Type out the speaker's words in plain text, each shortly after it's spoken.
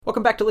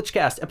Welcome back to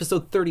Lichcast,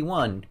 episode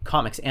 31,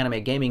 Comics,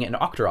 Anime, Gaming, and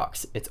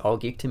Octoroks. It's all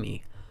geek to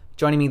me.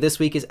 Joining me this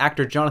week is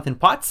actor Jonathan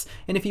Potts,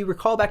 and if you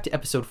recall back to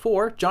episode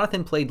 4,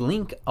 Jonathan played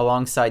Link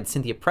alongside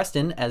Cynthia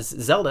Preston as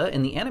Zelda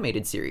in the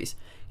animated series.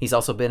 He's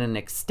also been in an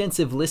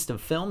extensive list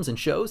of films and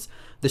shows,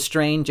 The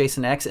Strain,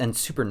 Jason X, and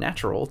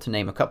Supernatural, to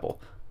name a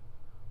couple.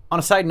 On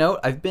a side note,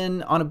 I've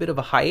been on a bit of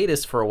a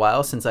hiatus for a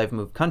while since I've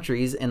moved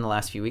countries in the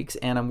last few weeks,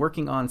 and I'm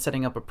working on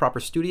setting up a proper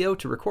studio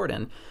to record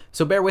in.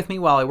 So bear with me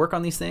while I work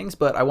on these things,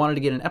 but I wanted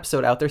to get an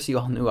episode out there so you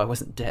all knew I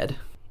wasn't dead.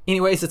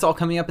 Anyways, it's all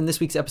coming up in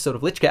this week's episode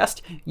of Lichcast.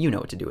 You know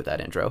what to do with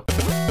that intro.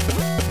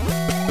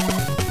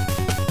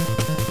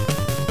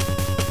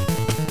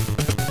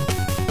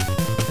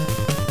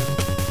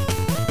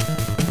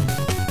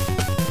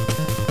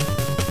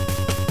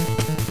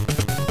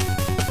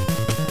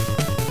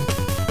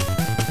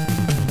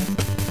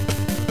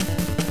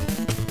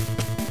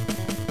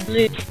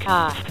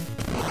 Lichcast.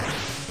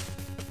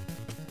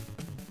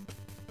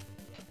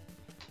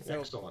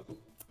 Excellent.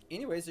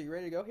 Anyways, are you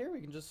ready to go here?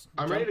 We can just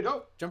I'm ready to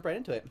go. Jump right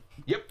into it.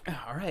 Yep.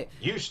 All right.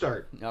 You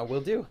start.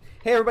 Will do.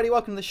 Hey, everybody,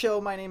 welcome to the show.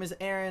 My name is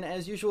Aaron,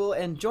 as usual,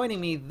 and joining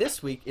me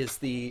this week is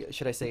the,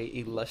 should I say,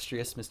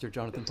 illustrious Mr.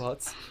 Jonathan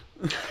Potts.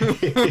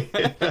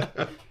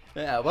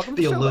 Yeah, welcome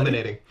to the show,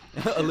 illuminating.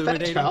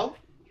 Illuminating. Thanks, pal.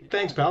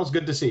 Thanks, pal. It's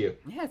good to see you.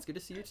 Yeah, it's good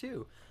to see you,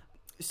 too.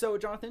 So,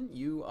 Jonathan,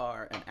 you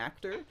are an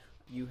actor.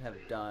 You have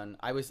done...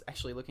 I was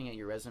actually looking at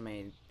your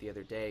resume the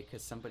other day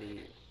because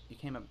you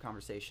came up in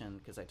conversation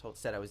because I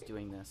said I was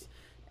doing this,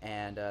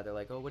 and they're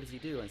like, oh, what does he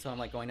do? And so I'm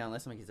like going down the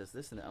list, I'm like, he does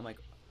this and that. I'm like,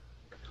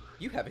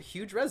 you have a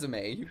huge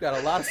resume. You've got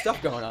a lot of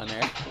stuff going on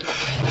there.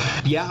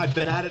 Yeah, I've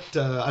been at it.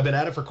 I've been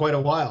at it for quite a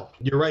while.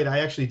 You're right. I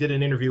actually did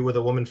an interview with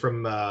a woman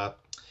from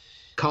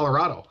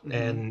Colorado,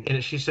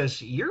 and she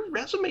says your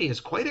resume is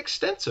quite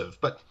extensive,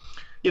 but.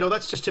 You know,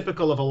 that's just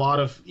typical of a lot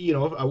of,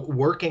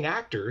 working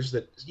actors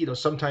that,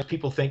 sometimes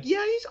people think,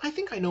 yeah, I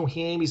think I know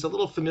him. He's a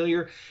little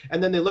familiar.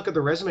 And then they look at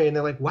the resume and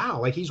they're like,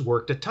 wow, like he's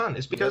worked a ton.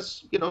 It's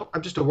because,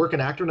 I'm just a working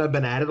actor and I've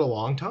been at it a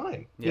long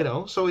time,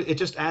 so it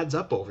just adds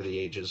up over the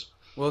ages.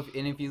 Well,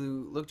 if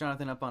you look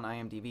Jonathan up on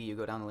IMDb, you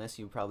go down the list,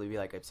 you'd probably be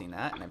like, I've seen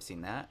that, and I've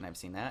seen that, and I've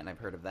seen that, and I've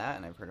heard of that,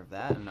 and I've heard of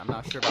that, and I'm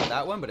not sure about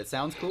that one, but it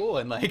sounds cool,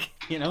 and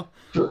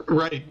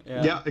Right.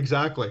 Yeah,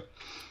 exactly.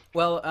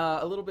 Well,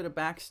 a little bit of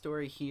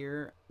backstory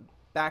here.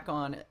 Back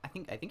on, I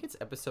think it's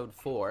episode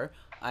 4,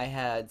 I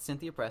had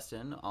Cynthia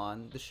Preston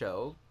on the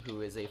show,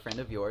 who is a friend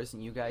of yours,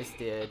 and you guys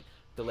did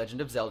The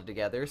Legend of Zelda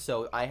together.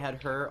 So I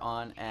had her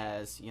on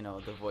as,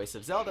 the voice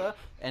of Zelda,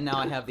 and now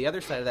I have the other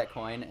side of that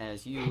coin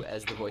as you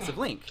as the voice of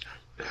Link.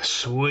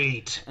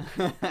 Sweet.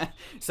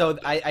 So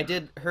I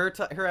did her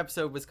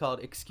episode was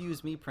called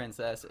 "Excuse Me,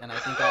 Princess," and I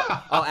think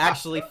I'll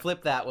actually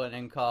flip that one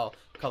and call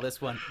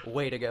this one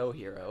 "Way to Go,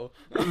 Hero."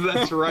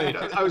 That's right.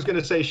 I was going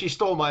to say she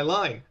stole my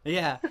line.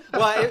 Yeah.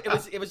 Well,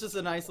 it was just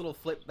a nice little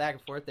flip back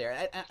and forth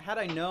there. Had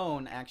I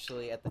known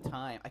actually at the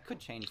time, I could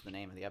change the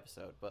name of the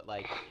episode, but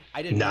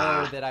I didn't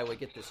know that I would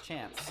get this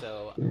chance.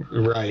 So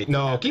right.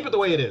 No, keep it the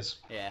way it is.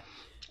 Yeah.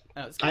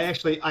 I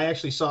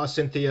actually saw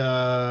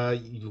Cynthia.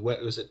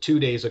 What was it? 2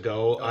 days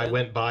ago. Oh, I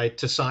went by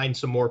to sign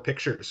some more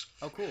pictures.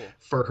 Oh, cool.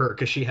 For her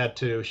because she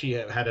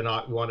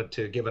wanted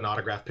to give an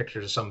autograph picture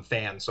to some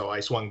fan, so I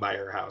swung by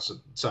her house and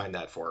signed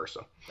that for her.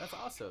 So that's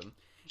awesome.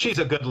 She's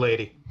a good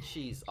lady.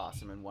 She's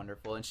awesome and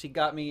wonderful, and she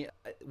got me.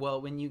 Well,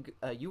 when you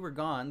were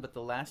gone, but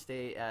the last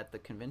day at the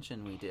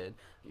convention we did,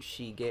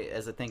 she gave,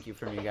 as a thank you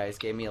from you guys,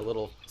 gave me a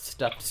little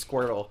stuffed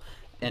Squirtle.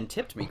 And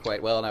tipped me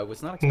quite well, and I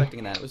was not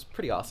expecting that. It was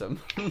pretty awesome.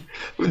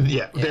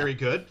 Yeah, very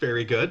good,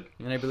 very good.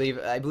 And I believe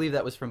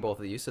that was from both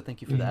of you, so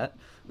thank you for that.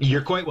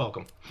 You're quite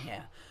welcome.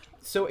 Yeah.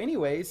 So,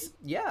 anyways,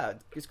 yeah,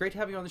 it's great to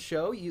have you on the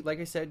show. You, like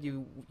I said,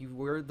 you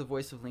were the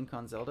voice of Link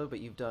on Zelda, but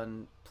you've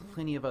done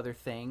plenty of other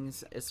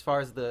things as far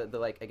as the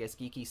I guess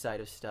geeky side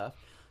of stuff.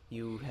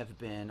 You have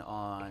been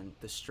on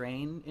The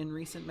Strain in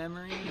recent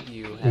memory.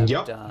 You have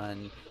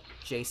done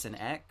Jason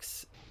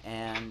X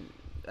and.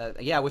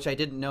 Which I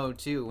didn't know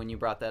too when you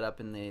brought that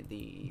up in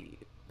the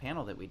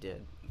panel that we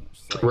did.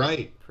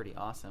 Right. Pretty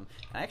awesome.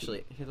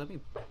 Actually, here, let me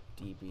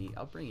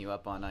I'll bring you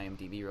up on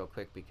IMDb real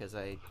quick because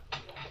I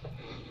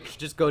should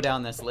just go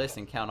down this list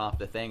and count off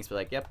the things. Be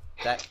like, yep,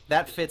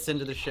 that fits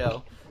into the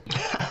show.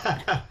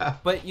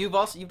 But you've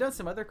done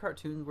some other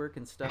cartoon work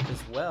and stuff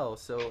as well.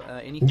 So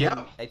anything?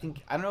 Yeah. I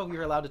don't know if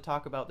you're allowed to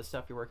talk about the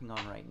stuff you're working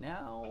on right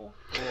now. Or...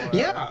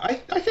 Yeah,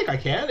 I think I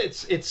can.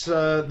 It's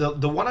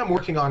the one I'm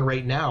working on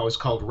right now is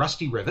called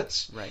Rusty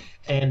Rivets. Right.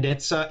 And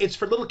it's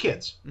for little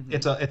kids. Mm-hmm.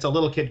 It's a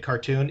little kid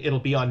cartoon. It'll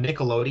be on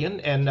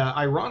Nickelodeon. And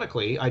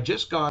ironically, I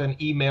just got an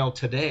email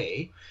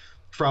today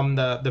from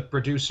the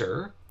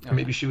producer. Okay.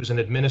 Maybe she was an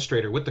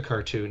administrator with the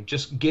cartoon,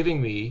 just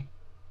giving me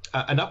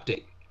an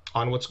update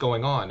on what's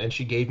going on, and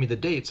she gave me the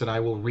dates, and I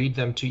will read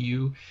them to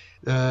you.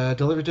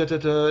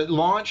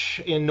 Launch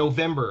in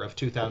November of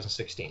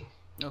 2016. Oh,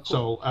 cool.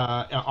 So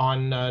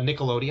on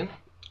Nickelodeon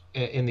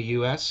in the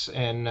U.S.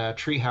 and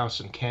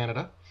Treehouse in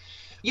Canada.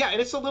 Yeah,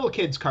 and it's a little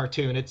kid's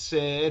cartoon.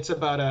 It's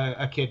about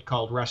a kid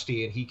called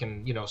Rusty, and he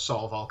can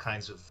solve all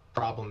kinds of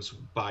problems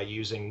by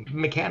using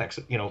mechanics,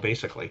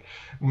 basically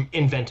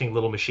inventing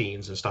little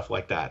machines and stuff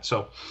like that.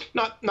 So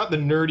not the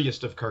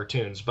nerdiest of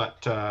cartoons,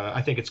 but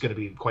I think it's going to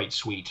be quite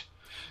sweet.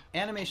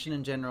 Animation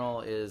in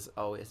general is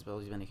always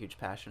been a huge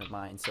passion of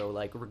mine. So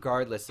like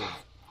regardless of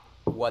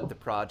what the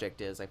project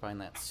is, I find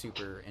that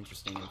super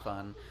interesting and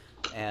fun.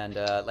 And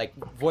like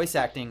voice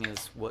acting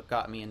is what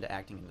got me into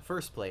acting in the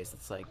first place.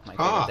 It's like my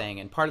favorite thing,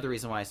 and part of the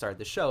reason why I started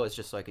the show is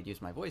just so I could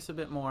use my voice a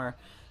bit more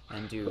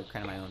and do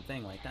kind of my own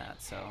thing like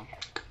that. So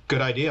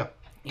good idea.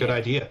 Good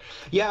idea.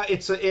 Yeah,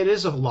 it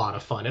is a lot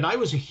of fun. And I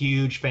was a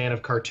huge fan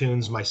of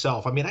cartoons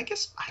myself. I mean, I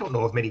guess I don't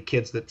know of many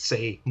kids that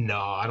say, no,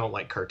 I don't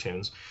like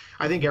cartoons.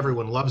 I think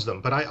everyone loves them.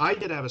 But I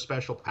did have a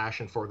special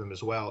passion for them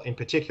as well. In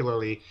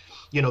particularly,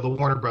 the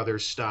Warner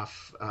Brothers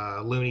stuff,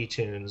 Looney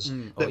Tunes,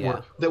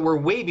 that were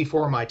way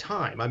before my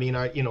time. I mean,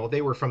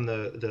 they were from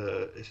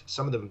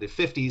some of them the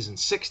 50s and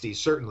 60s,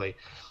 certainly.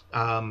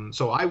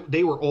 So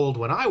they were old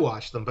when I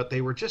watched them, but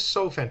they were just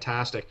so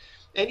fantastic.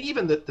 And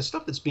even the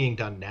stuff that's being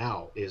done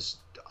now is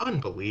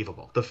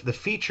unbelievable. The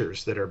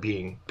features that are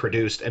being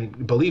produced,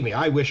 and believe me,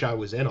 I wish I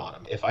was in on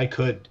them. If I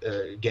could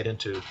get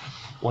into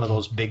one of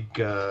those big,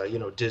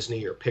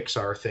 Disney or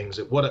Pixar things,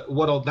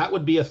 that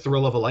would be a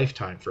thrill of a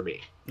lifetime for me.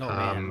 Oh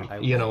man,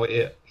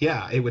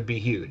 it would be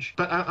huge.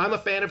 But I'm a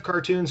fan of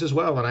cartoons as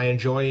well, and I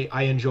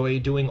enjoy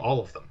doing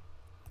all of them.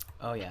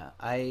 Oh yeah,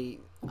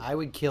 I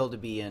would kill to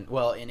be in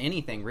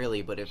anything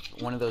really, but if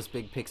one of those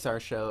big Pixar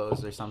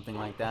shows or something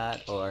like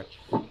that, or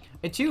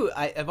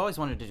I've always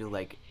wanted to do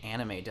like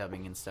anime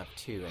dubbing and stuff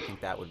too. I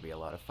think that would be a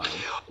lot of fun.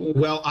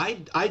 Well,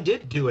 I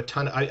did do a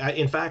ton.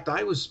 In fact,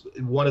 I was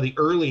one of the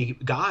early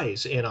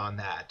guys in on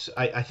that.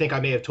 I think I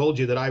may have told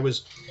you that I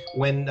was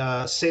when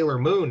Sailor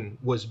Moon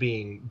was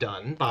being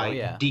done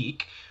by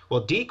DiC. Well,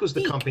 DiC was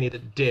the company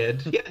that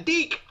did. Yeah,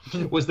 DiC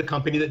was the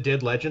company that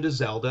did Legend of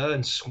Zelda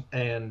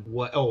and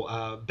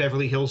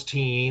Beverly Hills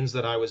Teens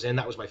that I was in.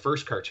 That was my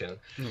first cartoon.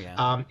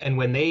 Yeah. And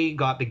when they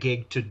got the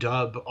gig to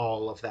dub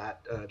all of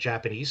that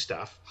Japanese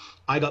stuff,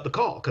 I got the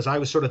call because I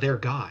was sort of their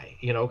guy,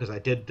 because I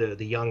did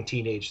the young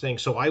teenage thing.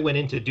 So I went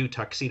in to do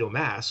Tuxedo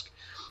Mask.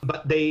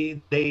 But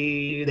they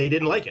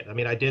didn't like it. I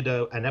mean, I did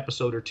an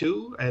episode or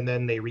two, and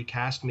then they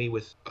recast me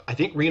with, I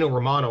think Rino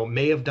Romano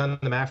may have done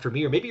them after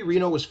me, or maybe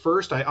Reno was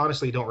first. I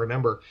honestly don't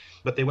remember.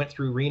 But they went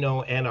through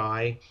Reno and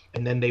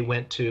then they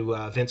went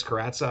to Vince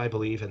Carrazza, I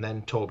believe, and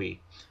then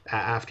Toby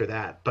after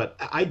that. But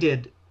I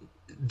did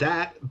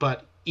that,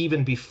 but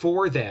even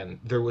before then,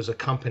 there was a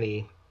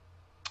company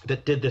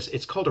that did this.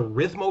 It's called a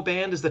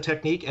Rhythmoband is the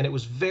technique, and it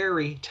was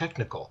very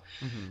technical.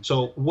 Mm-hmm.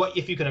 So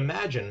if you can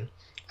imagine,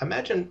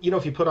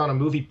 if you put on a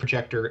movie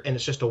projector and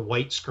it's just a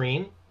white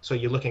screen, so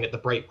you're looking at the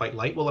bright white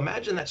light. Well,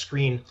 imagine that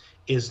screen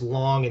is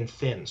long and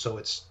thin. So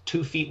it's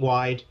 2 feet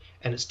wide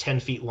and it's 10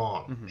 feet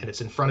long, mm-hmm. and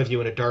it's in front of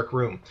you in a dark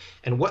room.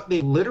 And what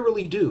they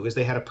literally do is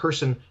they had a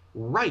person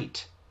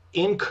write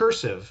in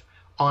cursive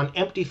on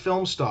empty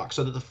film stock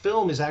so that the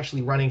film is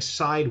actually running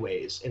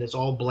sideways and it's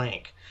all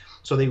blank.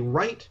 So they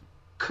write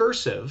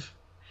cursive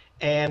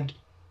and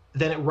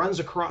then it runs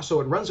across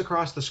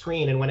the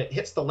screen, and when it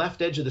hits the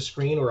left edge of the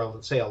screen, or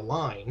let's say a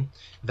line,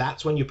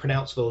 that's when you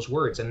pronounce those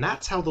words. And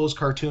that's how those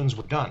cartoons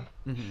were done.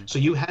 Mm-hmm. So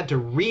you had to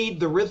read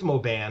the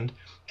Rhythmoband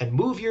and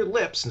move your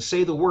lips and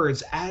say the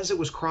words as it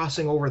was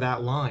crossing over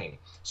that line.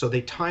 So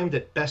they timed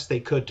it best they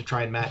could to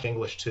try and match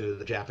English to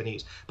the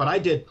Japanese. But I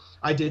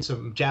did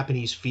some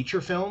Japanese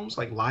feature films,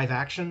 like live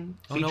action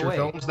feature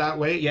films that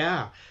way.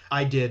 Yeah,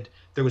 I did.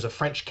 There was a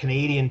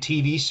French-Canadian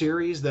TV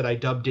series that I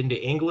dubbed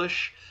into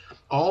English,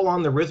 all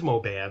on the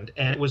Rhythmoband,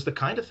 and it was the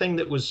kind of thing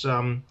that was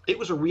it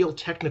was a real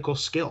technical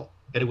skill,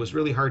 and it was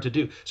really hard to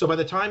do. So by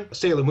the time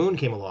Sailor Moon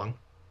came along,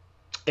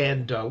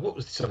 and what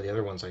was some of the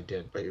other ones I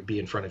did? It would be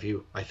in front of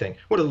you, I think.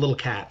 What are the little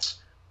cats?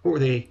 What were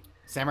they?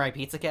 Samurai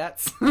Pizza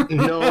Cats?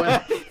 No,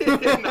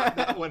 not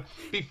that one.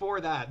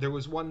 Before that, there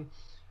was one,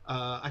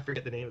 I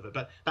forget the name of it,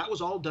 but that was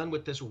all done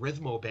with this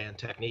Rhythmoband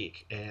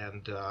technique,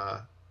 and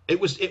it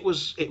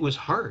was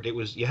hard.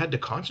 You had to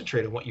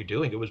concentrate on what you're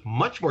doing. It was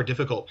much more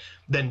difficult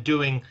than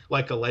doing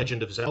like a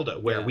Legend of Zelda,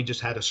 where we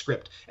just had a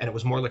script and it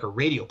was more like a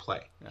radio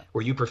play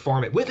where you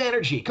perform it with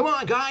energy. Come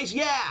on, guys,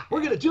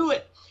 we're gonna do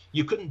it.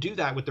 You couldn't do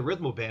that with the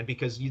Rhythmoband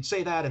because you'd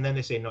say that and then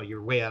they say, no,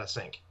 you're way out of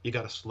sync. You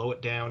got to slow it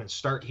down and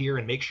start here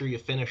and make sure you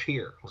finish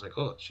here. I was like,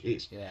 oh,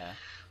 jeez. Yeah.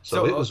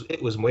 So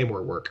it was way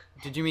more work.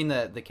 Did you mean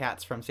the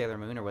cats from Sailor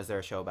Moon, or was there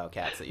a show about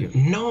cats that you?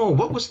 No.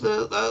 What was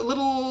the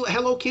little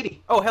Hello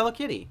Kitty? Oh, Hello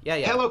Kitty. Yeah.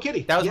 Hello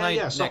Kitty. That was my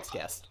next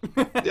guest.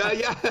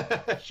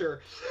 yeah, sure.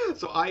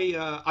 So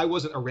I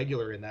wasn't a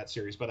regular in that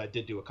series, but I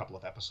did do a couple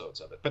of episodes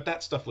of it. But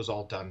that stuff was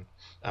all done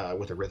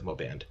with a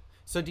Rhythmoband.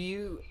 So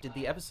did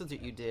the episodes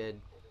that you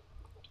did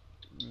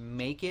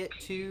make it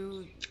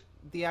to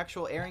the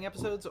actual airing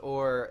episodes,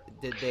 or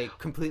did they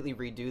completely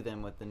redo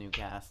them with the new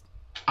cast?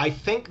 I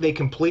think they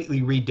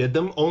completely redid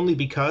them, only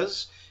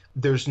because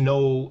there's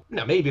now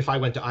maybe if I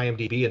went to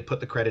IMDb and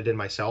put the credit in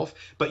myself,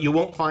 but you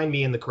won't find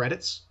me in the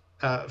credits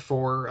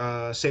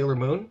for Sailor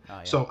Moon. Oh,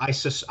 yeah. So I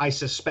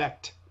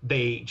suspect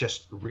they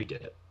just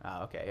redid it.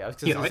 Oh, okay.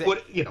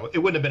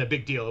 It wouldn't have been a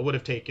big deal. It would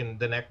have taken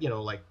the next,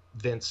 like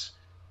Vince,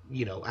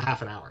 a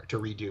half an hour to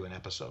redo an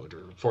episode,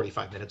 or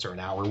 45 minutes or an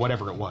hour,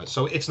 whatever it was.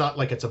 So it's not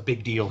like it's a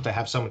big deal to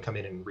have someone come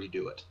in and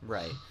redo it.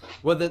 Right.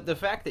 Well, the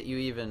fact that you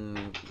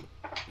even,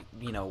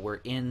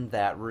 were in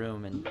that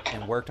room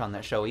and worked on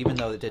that show, even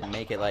though it didn't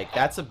make it, like,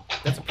 that's a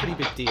pretty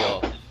big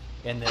deal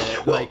in the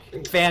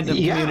fandom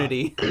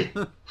community.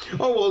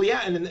 Oh, well,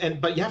 yeah,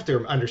 but you have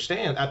to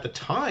understand, at the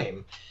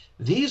time,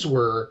 these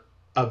were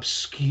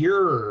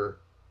obscure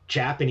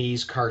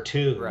Japanese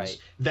cartoons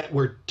that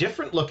were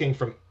different looking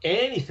from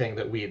anything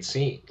that we had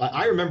seen.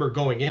 I remember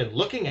going in,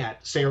 looking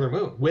at Sailor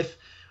Moon with,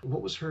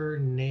 what was her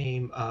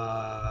name?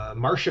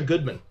 Marcia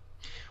Goodman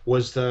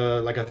was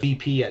a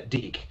VP at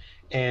DiC.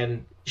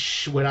 And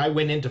when I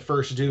went in to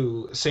first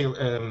do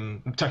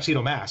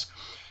Tuxedo Mask,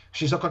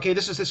 she's like, okay,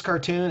 this is this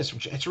cartoon.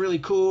 It's really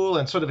cool,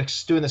 and sort of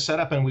doing the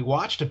setup, and we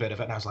watched a bit of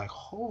it, and I was like,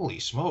 holy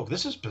smoke,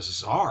 this is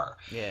bizarre.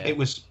 Yeah. It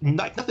was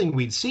nothing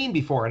we'd seen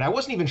before, and I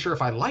wasn't even sure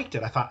if I liked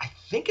it. I thought, I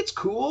think it's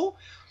cool,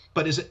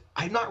 but is it?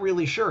 I'm not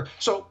really sure.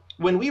 So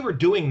when we were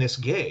doing this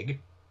gig,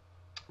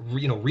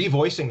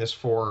 revoicing this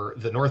for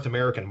the North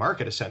American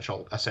market,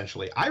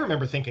 essentially, I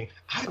remember thinking,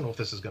 I don't know if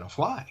this is going to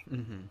fly.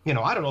 Mm-hmm.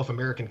 I don't know if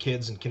American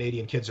kids and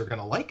Canadian kids are going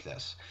to like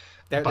this.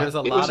 There's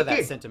a lot of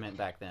that sentiment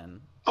back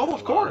then. Oh,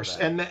 of course,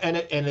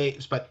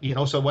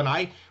 so when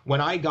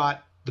I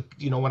got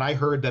when I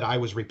heard that I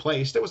was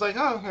replaced, it was like,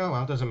 oh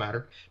well, it doesn't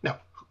matter. Now,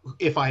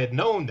 if I had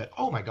known that,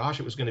 oh my gosh,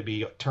 it was going to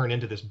be turned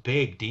into this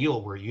big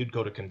deal where you'd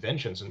go to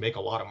conventions and make a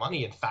lot of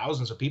money and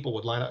thousands of people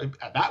would line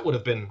up, that would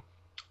have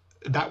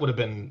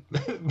been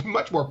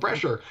much more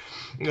pressure.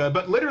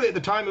 But literally at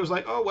the time, it was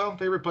like, oh well,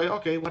 they replay,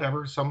 okay,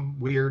 whatever, some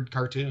weird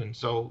cartoon.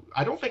 So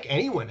I don't think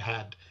anyone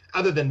had,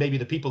 other than maybe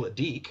the people at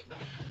DiC.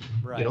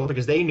 Right.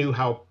 Because they knew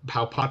how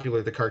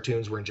popular the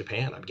cartoons were in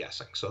Japan, I'm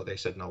guessing. So they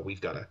said, no, we've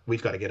got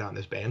to get on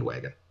this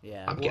bandwagon.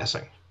 Yeah, I'm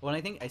guessing. Well,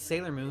 I think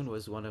Sailor Moon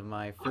was one of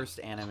my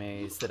first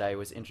animes that I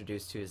was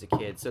introduced to as a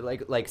kid. So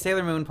like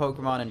Sailor Moon,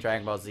 Pokemon, and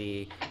Dragon Ball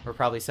Z were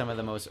probably some of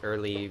the most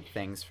early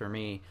things for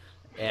me,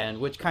 and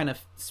which kind of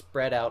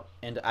spread out.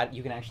 And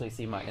you can actually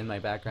see in my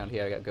background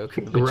here, I got Goku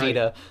and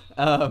Vegeta.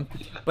 Right.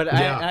 But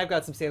yeah. I've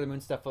got some Sailor Moon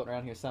stuff floating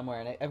around here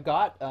somewhere, and I've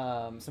got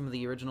some of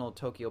the original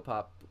Tokyo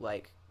Pop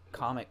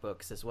comic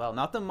books as well,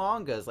 not the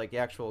mangas, like the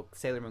actual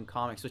Sailor Moon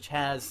comics, which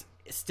has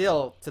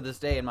still to this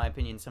day, in my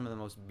opinion, some of the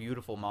most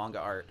beautiful manga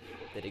art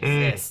that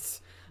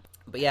exists.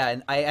 But yeah,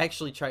 and I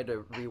actually tried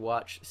to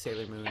rewatch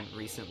Sailor Moon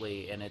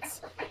recently, and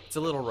it's a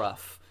little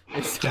rough.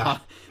 It's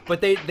not,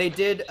 but they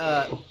did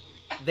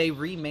they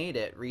remade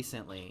it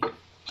recently,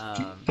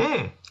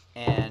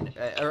 and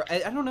or I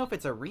don't know if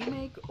it's a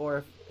remake or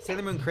if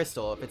Sailor Moon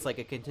Crystal, if it's like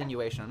a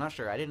continuation. I'm not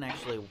sure. I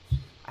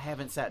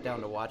haven't sat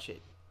down to watch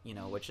it,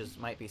 which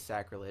might be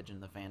sacrilege in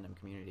the fandom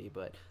community,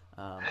 but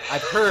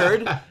I've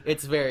heard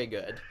it's very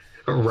good.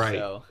 Right.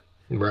 So.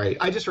 Right.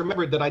 I just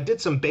remembered that I did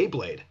some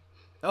Beyblade.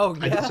 Oh,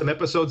 yeah. I did some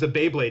episodes of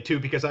Beyblade too,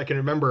 because I can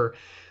remember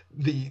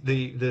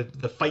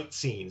the fight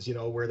scenes,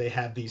 where they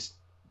had these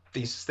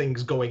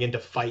things going into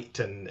fight,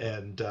 and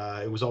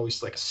it was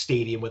always like a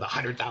stadium with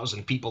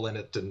 100,000 people in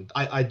it, and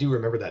I do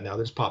remember that now.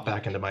 They just popped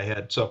back into my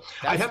head. So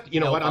I have,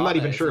 what? I'm not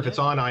even sure if it's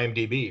on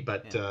IMDb,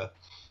 but. Yeah.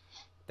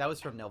 That was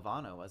from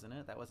Nelvana, wasn't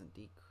it? That wasn't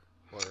DiC,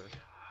 or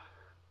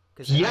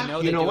because yeah, I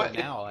know they do it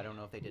now. I don't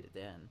know if they did it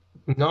then.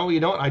 No,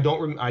 I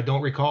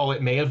don't recall.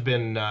 It may have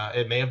been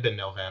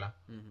Nelvana.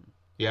 Mm-hmm.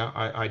 Yeah,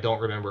 I don't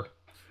remember.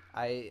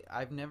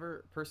 I've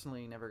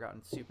personally never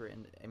gotten super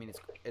into. I mean,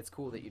 it's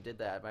cool that you did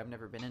that, but I've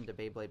never been into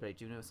Beyblade. But I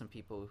do know some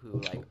people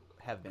who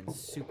have been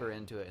super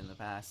into it in the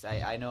past.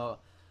 I know.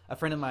 A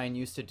friend of mine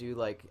used to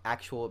do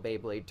actual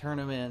Beyblade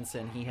tournaments,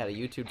 and he had a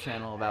YouTube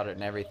channel about it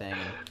and everything.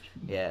 And,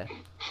 yeah,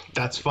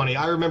 that's funny.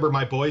 I remember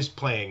my boys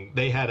playing.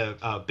 They had a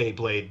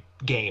Beyblade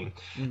game,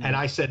 and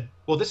I said,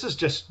 "Well, this is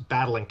just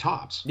battling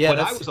tops." Yeah, when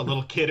I was a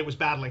little kid, it was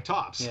battling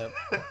tops. Yep.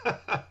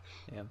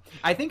 Yeah,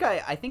 I think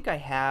I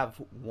have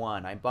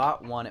one. I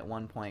bought one at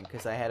one point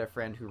because I had a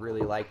friend who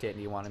really liked it and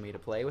he wanted me to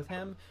play with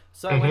him.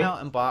 So I went out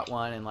and bought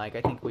one, and I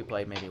think we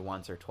played maybe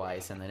once or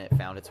twice, and then it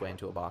found its way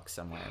into a box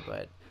somewhere.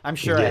 But I'm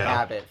sure I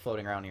have it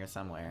floating around here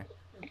somewhere.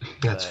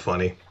 That's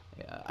funny.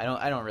 Yeah,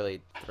 I don't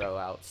really throw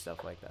out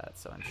stuff like that,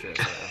 so I'm sure it's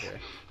right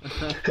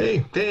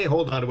here. hey,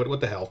 hold on to it.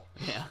 What the hell?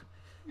 Yeah.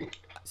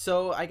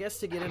 So I guess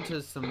to get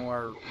into some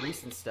more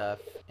recent stuff,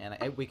 and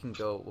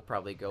we'll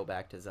probably go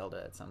back to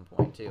Zelda at some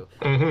point too.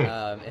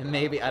 Mm-hmm. And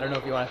maybe, I don't know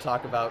if you want to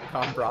talk about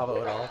Con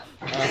Bravo at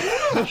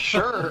all.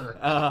 Sure.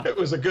 It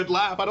was a good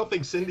laugh. I don't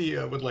think Cindy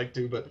would like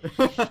to, but...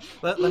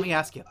 let me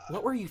ask you,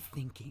 what were you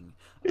thinking?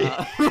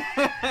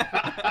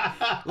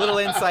 Little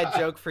inside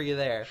joke for you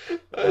there.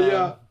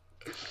 Yeah.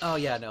 Oh,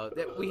 yeah, no,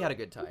 we had a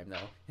good time,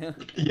 though.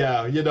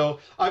 Yeah,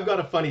 I've got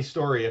a funny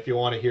story if you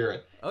want to hear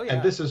it. Oh, yeah.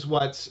 And this is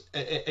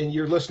and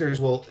your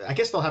listeners will, I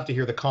guess they'll have to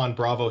hear the Con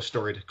Bravo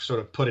story to sort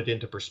of put it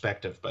into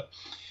perspective. But,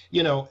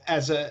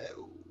 as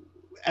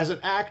an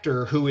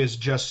actor who is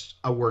just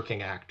a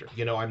working actor,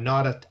 I'm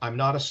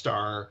not a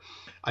star.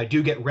 I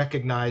do get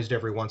recognized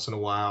every once in a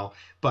while,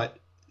 but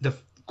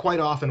quite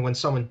often when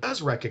someone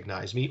does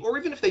recognize me, or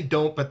even if they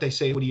don't, but they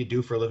say, "What do you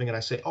do for a living?" and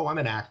I say, "Oh, I'm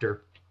an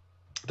actor."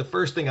 the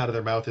first thing out of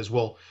their mouth is,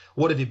 well,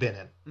 what have you been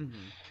in? Mm-hmm.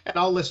 And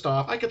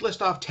I could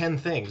list off 10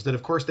 things that,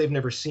 of course, they've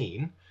never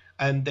seen.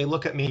 And they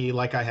look at me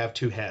like I have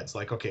two heads,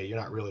 like, okay, you're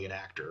not really an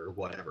actor or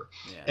whatever.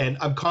 Yeah. And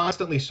I'm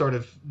constantly sort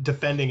of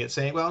defending it,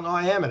 saying, well, no,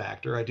 I am an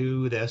actor. I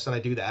do this and I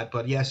do that.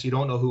 But yes, you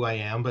don't know who I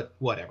am, but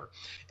whatever.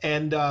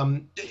 And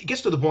it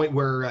gets to the point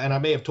where, and I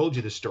may have told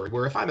you this story,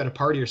 where if I'm at a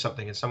party or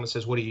something and someone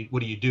says, what do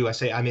you do? I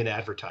say, I'm in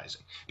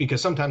advertising.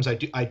 Because sometimes I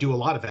do a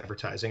lot of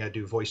advertising. I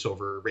do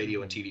voiceover,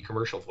 radio and TV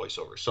commercial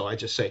voiceover. So I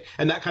just say,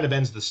 and that kind of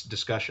ends this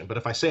discussion. But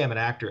if I say I'm an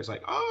actor, it's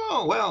like,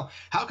 oh, well,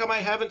 how come I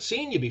haven't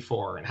seen you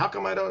before? And how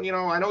come I don't,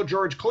 I know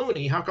George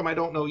Clooney, how come I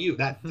don't know you?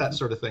 That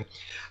sort of thing.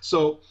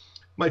 So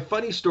my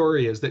funny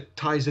story is that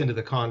ties into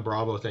the Con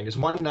Bravo thing is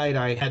one night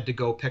I had to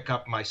go pick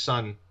up my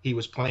son. He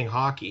was playing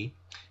hockey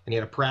and he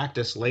had a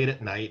practice late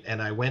at night,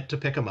 and I went to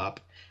pick him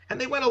up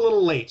and they went a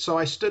little late. So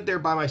I stood there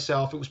by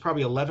myself. It was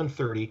probably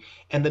 11:30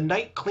 and the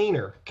night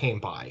cleaner came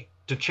by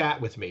to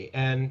chat with me.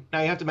 And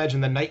now you have to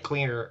imagine the night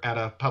cleaner at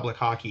a public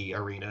hockey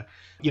arena,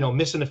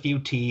 missing a few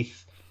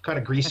teeth, kind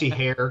of greasy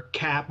hair,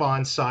 cap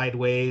on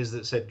sideways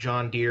that said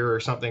John Deere or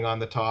something on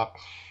the top.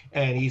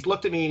 And he's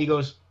looked at me and he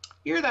goes,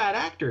 "You're that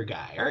actor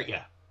guy, aren't you?"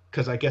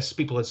 Because I guess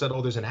people had said,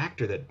 oh, there's an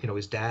actor that,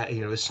 his dad,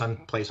 his son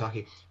plays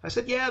hockey. I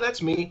said, yeah, that's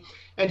me.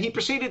 And he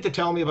proceeded to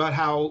tell me about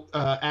how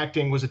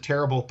acting was a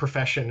terrible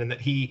profession and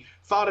that he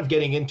thought of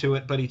getting into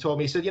it. But he told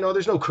me, he said,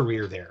 there's no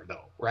career there,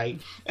 though,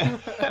 right? And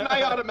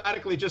I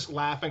automatically just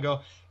laugh and go,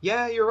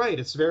 yeah, you're right.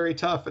 It's very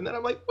tough. And then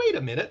I'm like, wait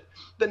a minute.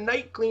 The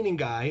night cleaning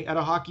guy at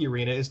a hockey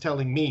arena is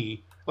telling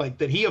me like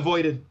that he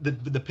avoided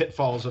the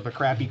pitfalls of a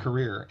crappy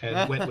career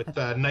and went with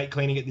night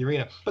cleaning at the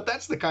arena. But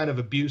that's the kind of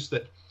abuse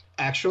that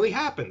actually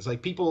happens.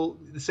 Like people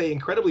say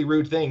incredibly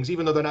rude things,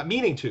 even though they're not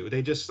meaning to.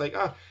 They just like,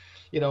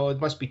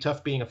 it must be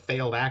tough being a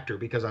failed actor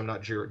because I'm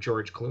not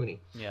George Clooney.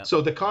 Yeah.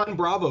 So the Con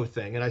Bravo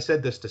thing, and I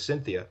said this to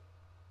Cynthia,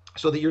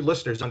 so that your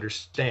listeners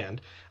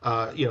understand,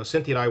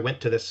 Cynthia and I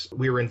went to this,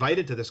 we were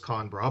invited to this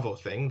Con Bravo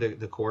thing.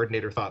 The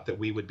coordinator thought that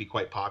we would be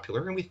quite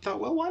popular, and we thought,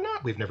 well, why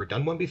not? We've never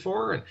done one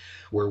before, and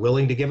we're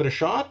willing to give it a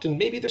shot, and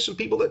maybe there's some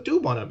people that do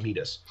want to meet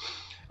us.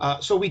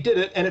 So we did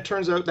it, and it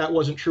turns out that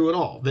wasn't true at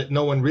all, that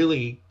no one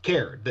really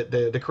cared, that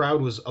the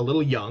crowd was a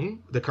little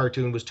young, the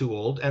cartoon was too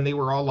old, and they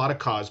were all a lot of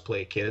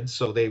cosplay kids,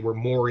 so they were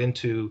more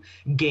into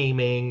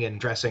gaming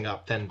and dressing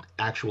up than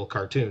actual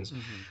cartoons.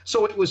 Mm-hmm.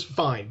 So it was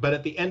fine, but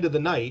at the end of the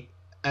night,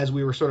 as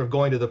we were sort of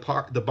going to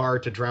the bar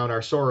to drown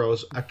our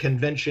sorrows, a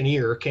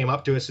conventioneer came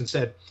up to us and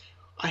said,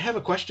 "I have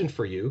a question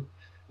for you."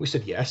 We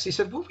said, "Yes." He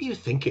said, "What were you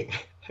thinking?"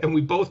 And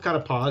we both kind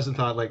of paused and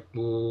thought, like,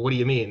 well, what do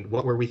you mean?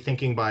 What were we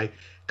thinking by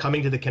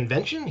coming to the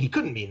convention? He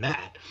couldn't mean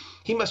that.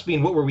 He must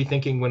mean, what were we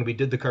thinking when we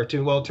did the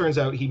cartoon? Well, it turns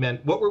out he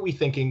meant, what were we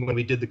thinking when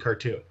we did the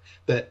cartoon?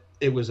 That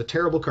it was a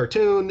terrible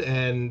cartoon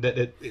and that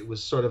it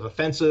was sort of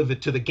offensive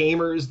to the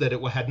gamers, that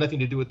it had nothing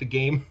to do with the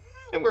game.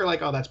 And we're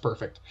like, oh, that's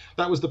perfect.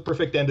 That was the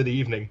perfect end of the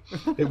evening.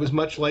 It was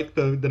much like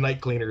the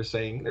night cleaner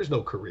saying, there's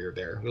no career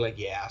there. We're like,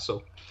 yeah.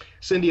 So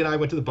Cindy and I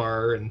went to the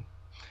bar and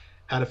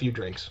had a few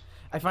drinks.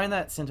 I find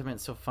that sentiment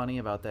so funny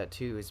about that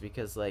too, is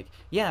because like,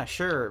 yeah,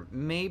 sure,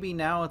 maybe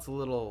now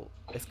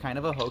it's kind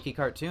of a hokey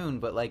cartoon,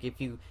 but like if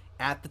you,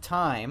 at the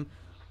time,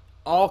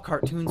 all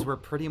cartoons were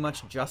pretty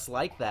much just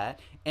like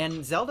that.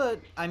 And Zelda,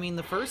 I mean,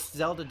 the first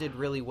Zelda did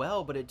really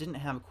well, but it didn't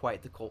have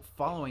quite the cult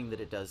following that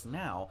it does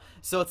now.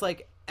 So it's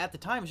like, at the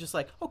time, it's just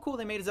like, oh, cool,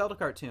 they made a Zelda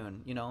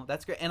cartoon.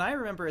 That's great. And I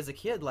remember as a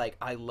kid, like,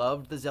 I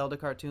loved the Zelda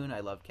cartoon. I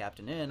loved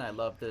Captain N. I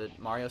loved the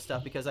Mario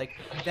stuff because, like,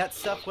 that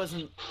stuff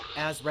wasn't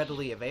as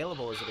readily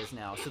available as it is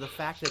now. So the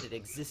fact that it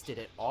existed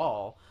at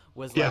all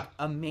was, like,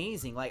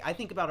 amazing. Like, I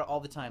think about it all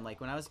the time. Like,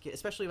 when I was a kid,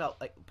 especially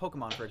about, like,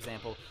 Pokemon, for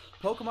example.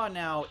 Pokemon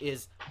now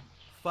is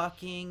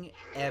fucking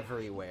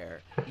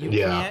everywhere. You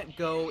can't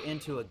go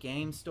into a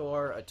game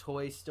store, a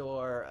toy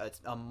store,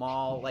 a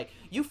mall. Like,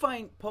 you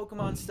find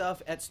Pokemon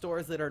stuff at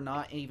stores that are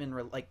not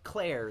even like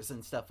Claire's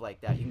and stuff like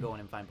that. You can go in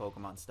and find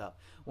Pokemon stuff.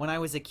 When I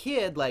was a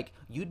kid, like,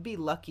 you'd be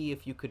lucky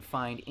if you could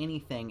find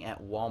anything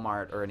at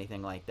Walmart or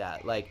anything like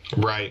that. Like,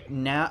 right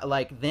now,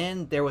 like,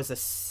 then there was a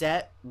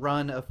set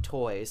run of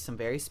toys, some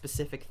very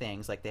specific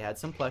things. Like, they had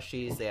some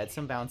plushies, they had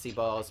some bouncy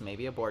balls,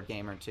 maybe a board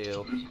game or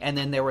two, and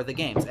then there were the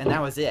games, and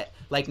that was it.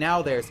 Like,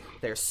 now there's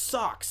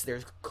socks,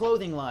 there's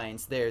clothing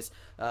lines, there's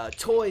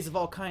toys of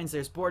all kinds,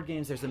 there's board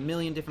games, there's a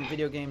million different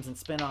video games and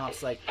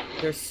spin-offs. Like,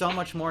 there's so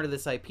much more to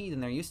this IP than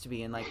there used to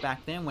be. And like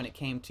back then, when it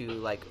came to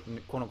like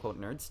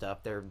quote-unquote nerd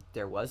stuff,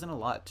 there wasn't a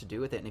lot to do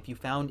with it. And if you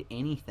found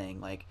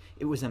anything, like,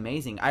 it was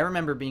amazing. I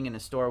remember being in a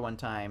store one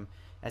time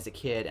as a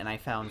kid, and I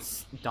found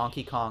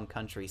Donkey Kong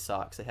Country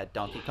socks. It had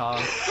Donkey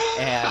Kong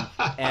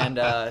and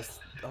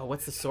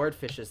what's the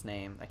swordfish's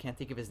name? I can't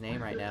think of his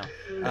name right now.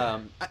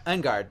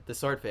 Ungard, the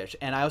swordfish.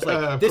 And I was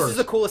like, this is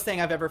the coolest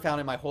thing I've ever found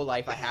in my whole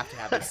life. I have to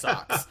have these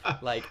socks.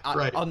 Like,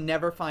 I'll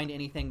never find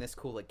anything this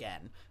cool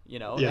again,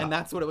 And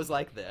that's what it was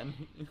like then.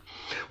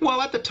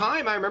 Well, at the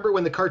time, I remember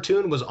when the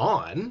cartoon was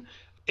on,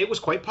 it was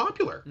quite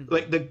popular.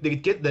 Like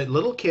the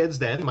little kids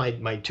then,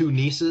 my two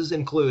nieces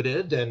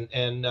included,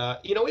 and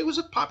you know, it was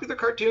a popular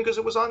cartoon because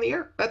it was on the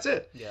air. That's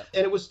it. Yeah.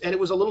 And it was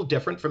a little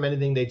different from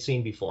anything they'd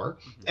seen before.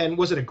 And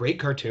was it a great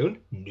cartoon?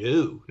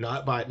 No,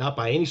 not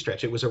by any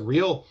stretch. It was a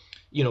real,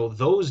 you know,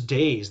 those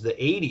days, the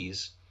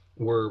 80s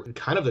were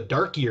kind of the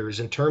dark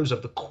years in terms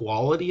of the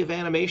quality of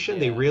animation.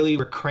 They really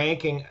were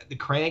cranking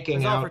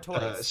out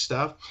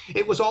stuff.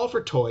 It was all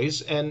for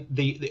toys, and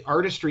the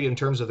artistry in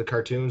terms of the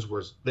cartoons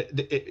was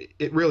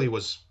it really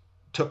was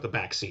took the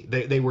back seat.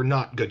 They were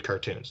not good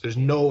cartoons. There's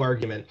no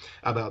argument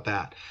about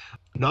that.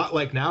 Not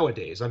like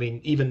nowadays. I mean,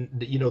 even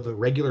you know, the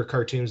regular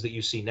cartoons that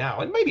you see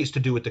now, and maybe it's to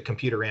do with the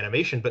computer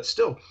animation, but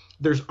still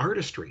there's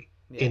artistry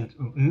in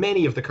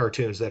many of the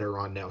cartoons that are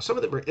on now. Some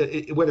of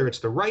the, whether it's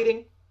the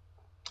writing,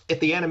 if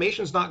the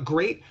animation's not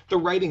great, the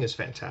writing is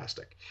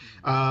fantastic,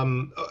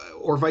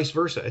 or vice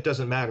versa. It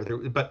doesn't matter.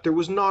 But there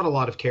was not a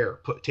lot of care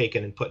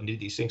taken and put into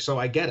these things, so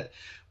I get it.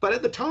 But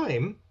at the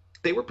time,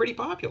 they were pretty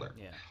popular.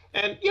 Yeah.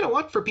 And you know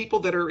what? For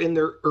people that are in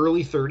their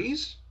early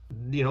 30s,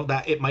 you know,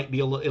 that it might be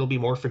it'll be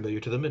more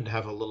familiar to them and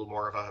have a little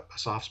more of a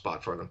soft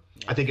spot for them.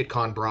 Yeah. I think at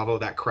Con Bravo,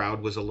 that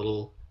crowd was a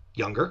little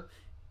younger.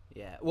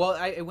 Yeah. Well,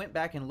 I went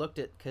back and looked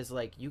at, because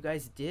like you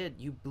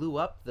blew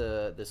up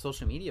the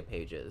social media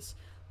pages.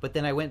 But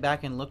then I went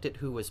back and looked at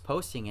who was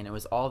posting, and it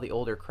was all the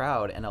older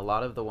crowd, and a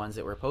lot of the ones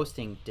that were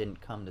posting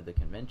didn't come to the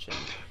convention.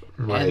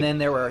 Right. And then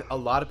there were a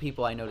lot of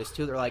people I noticed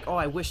too. They're like, "Oh,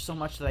 I wish so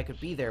much that I could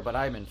be there, but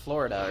I'm in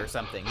Florida or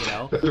something," you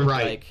know?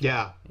 Right. Like,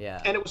 yeah.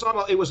 And it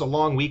was a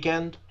long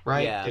weekend,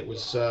 right? Yeah. It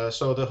was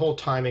so the whole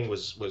timing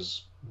was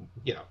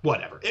you know,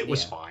 whatever. It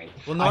was fine.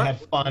 Well, I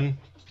had fun.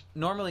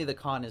 Normally the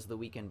con is the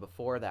weekend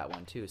before that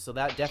one too, so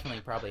that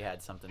definitely probably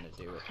had something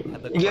to do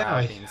with the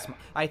crowd being small.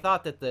 I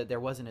thought that there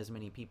wasn't as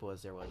many people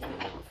as there was the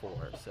year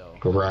before, so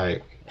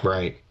right.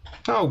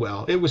 Oh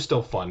well, it was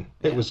still fun.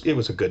 It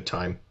was a good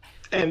time.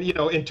 And you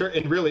know,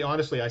 and really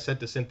honestly, I said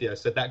to Cynthia, I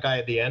said, that guy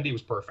at the end, he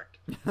was perfect.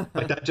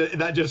 Like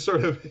that just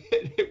sort of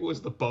it was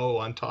the bow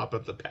on top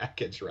of the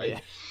package, right? Yeah.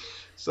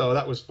 So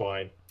that was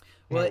fine.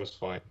 Well, that was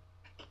fine.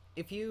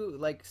 If you,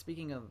 like,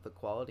 speaking of the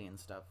quality and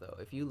stuff, though,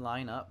 if you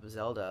line up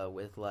Zelda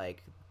with,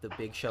 like, the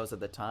big shows of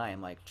the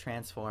time, like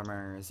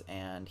Transformers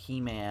and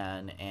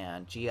He-Man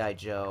and G.I.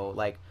 Joe,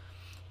 like,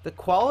 the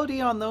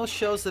quality on those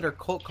shows that are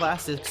cult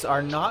classics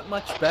are not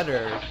much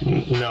better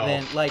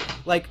than,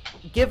 like,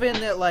 given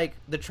that, like,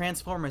 the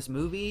Transformers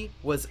movie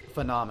was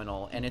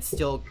phenomenal and it's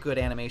still good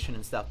animation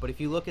and stuff, but if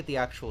you look at the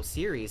actual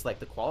series, like,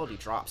 the quality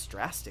drops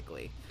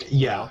drastically.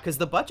 Yeah. Because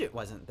the budget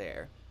wasn't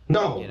there.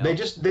 No, you know?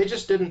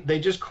 they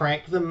just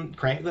cranked them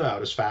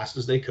out as fast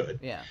as they could.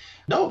 Yeah.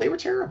 No, they were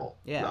terrible.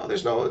 Yeah. No,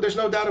 there's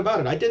no doubt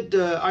about it.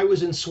 I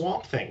was in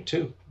Swamp Thing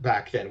too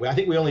back then. I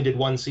think we only did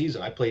one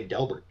season. I played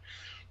Delbert.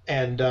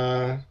 And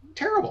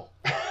terrible.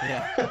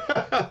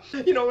 Yeah.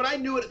 You know, and I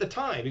knew it at the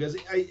time because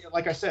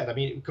like I said, I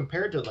mean,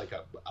 compared to like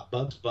a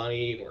Bugs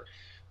Bunny or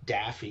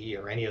Daffy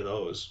or any of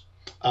those,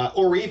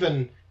 or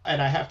even,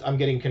 and I'm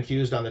getting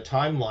confused on the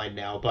timeline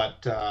now,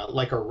 but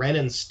like a Ren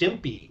and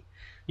Stimpy,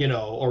 you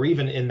know, or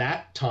even in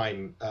that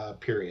time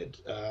period,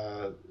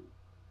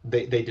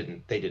 they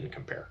didn't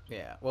compare.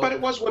 Yeah, well, but it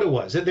was what it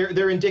was.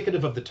 They're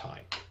indicative of the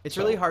time. It's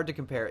really hard to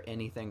compare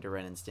anything to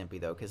Ren and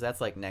Stimpy though, because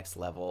that's like next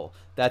level.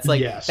 That's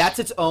like that's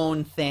its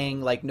own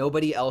thing. Like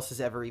nobody else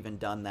has ever even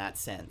done that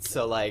since.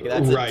 So like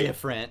that's a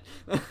different.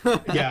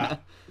 Yeah.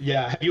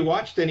 Have you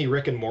watched any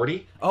Rick and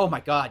Morty? Oh my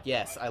God,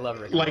 yes, I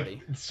love Rick and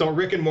Morty. So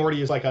Rick and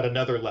Morty is like at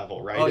another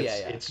level, right? Oh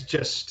It's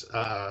just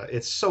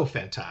it's so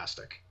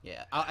fantastic.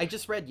 Yeah, I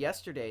just read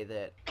yesterday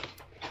that.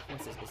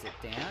 What's this? Is it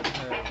Dan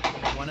or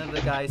one of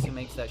the guys who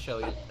makes that show?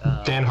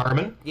 Dan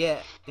Harmon. Yeah,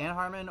 Dan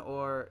Harmon,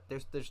 or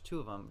there's two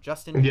of them.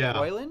 Justin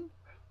Roiland,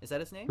 is that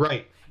his name?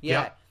 Right.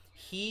 Yeah.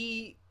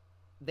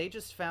 They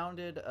just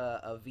founded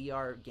a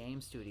VR game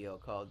studio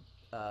called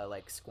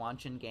like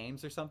Squanchin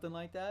Games or something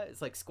like that.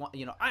 It's like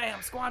I am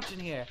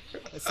Squanchin here.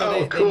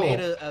 So they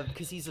made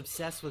because he's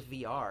obsessed with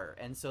VR,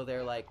 and so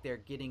they're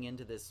getting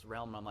into this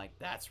realm. And I'm like,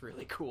 that's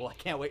really cool. I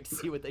can't wait to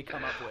see what they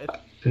come up with.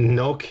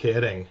 No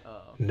kidding.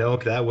 No,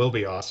 that will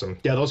be awesome.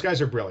 Yeah, those guys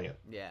are brilliant.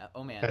 Yeah.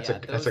 Oh man.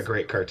 That's a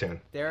great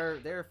cartoon. There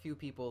are a few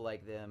people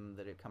like them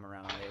that have come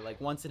around. Like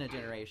once in a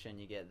generation,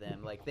 you get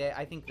them. Like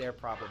I think they're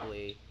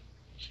probably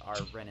our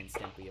Ren and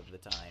Stimpy of the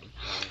time.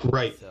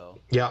 Right. So.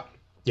 Yeah,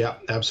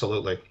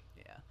 absolutely.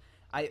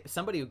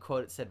 Somebody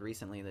who said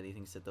recently that he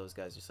thinks that those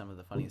guys are some of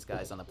the funniest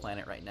guys on the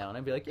planet right now, and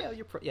I'd be like,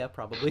 yeah,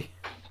 probably.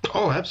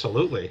 Oh,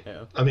 absolutely.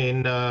 Yeah. I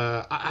mean,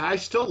 I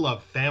still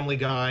love Family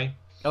Guy.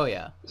 Oh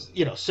yeah.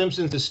 You know,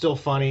 Simpsons is still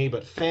funny,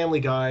 but Family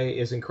Guy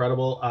is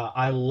incredible.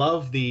 I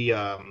love the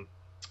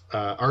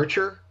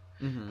Archer,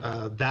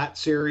 that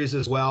series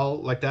as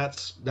well. Like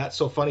that's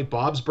so funny.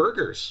 Bob's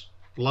Burgers,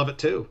 love it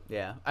too.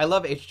 Yeah, I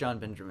love H. John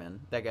Benjamin.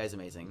 That guy's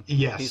amazing.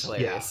 Yes, he's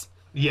hilarious.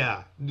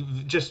 Yeah,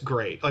 just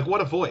great. Like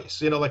what a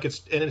voice, you know. Like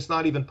it's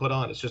not even put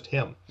on; it's just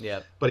him. Yeah.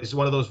 But he's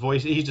one of those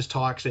voices. He just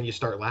talks, and you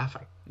start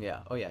laughing. Yeah.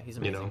 Oh yeah, he's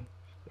amazing. You know.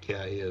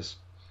 Yeah, he is.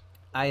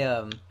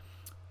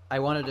 I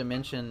wanted to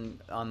mention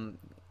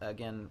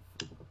again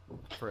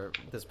for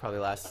this probably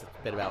last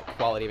bit about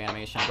quality of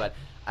animation, but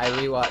I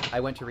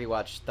went to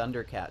rewatch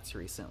Thundercats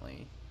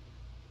recently,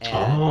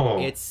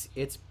 and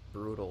it's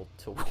brutal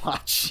to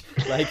watch.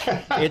 Like,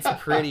 it's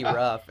pretty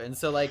rough. And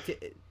so,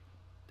 like,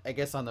 I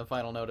guess on the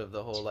final note of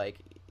the whole, like,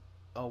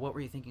 oh, what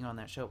were you thinking on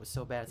that show? It was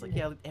so bad. It's like,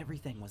 yeah,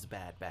 everything was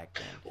bad back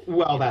then.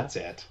 Well, that's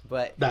it.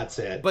 But that's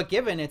it. But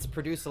given it's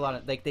produced a lot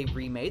of, like, they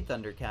remade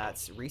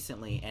Thundercats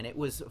recently, and it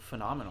was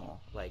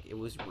phenomenal. Like, it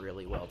was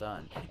really well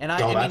done. And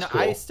I mean, cool.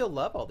 I still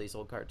love all these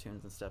old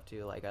cartoons and stuff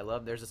too. Like,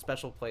 there's a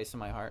special place in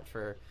my heart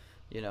for,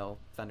 you know,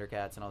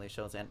 Thundercats and all these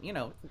shows, and, you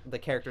know, the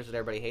characters that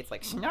everybody hates,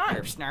 like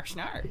Snarf, Snarf,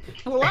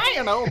 Snarf. Well, I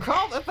know,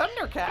 call the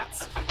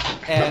Thundercats.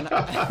 And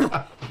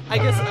I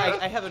guess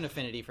I have an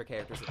affinity for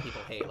characters that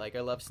people hate. Like,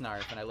 I love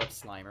Snarf, and I love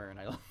Slimer, and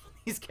I love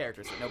these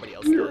characters that nobody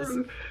else does.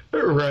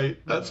 Right,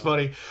 that's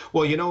funny.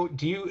 Well, you know,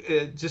 do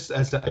you, just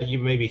as you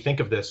maybe think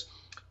of this,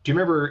 do you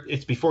remember,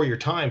 it's before your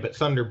time, but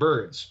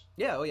Thunderbirds?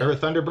 Yeah, oh yeah.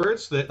 Remember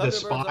Thunderbirds, the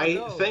spy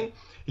thing?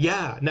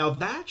 Yeah, now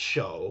that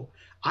show,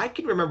 I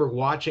can remember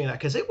watching that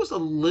because it was a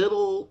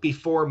little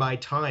before my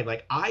time.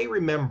 Like, I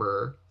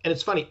remember, and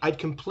it's funny, I'd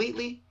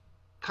completely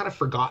kind of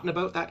forgotten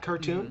about that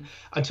cartoon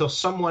until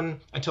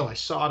I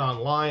saw it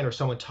online or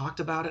someone talked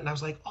about it, and I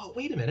was like, oh,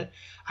 wait a minute.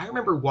 I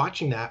remember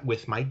watching that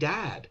with my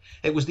dad.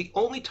 It was the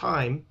only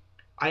time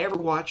I ever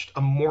watched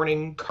a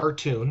morning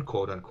cartoon,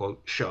 quote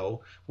unquote,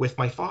 show with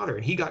my father,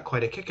 and he got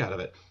quite a kick out of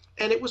it.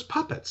 And it was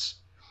puppets,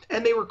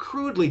 and they were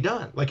crudely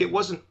done. Like, it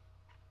wasn't,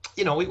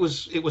 you know, it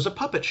was a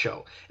puppet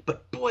show,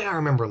 but boy, I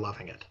remember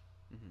loving it.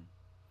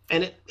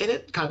 And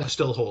it kind of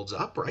still holds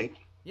up, right?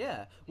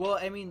 Yeah. Well,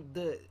 I mean,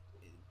 the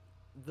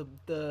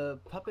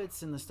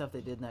puppets and the stuff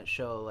they did in that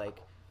show, like,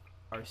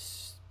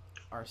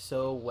 are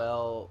so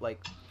well,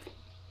 like,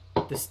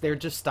 their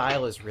just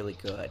style is really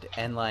good,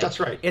 and, like, that's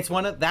right. That's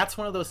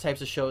one of those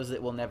types of shows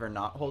that will never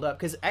not hold up,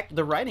 because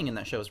the writing in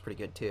that show is pretty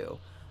good too.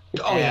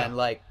 Oh, and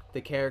like,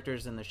 the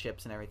characters and the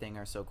ships and everything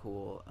are so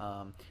cool.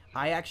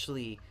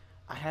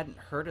 I hadn't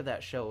heard of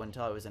that show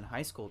until I was in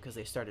high school, because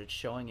they started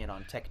showing it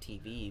on Tech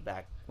TV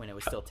back when it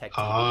was still Tech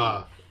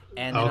TV.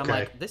 And then I'm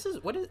like,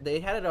 they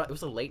had it on, it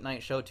was a late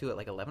night show too, at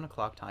like 11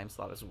 o'clock time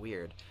slot. It was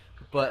weird.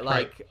 But,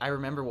 like, I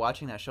remember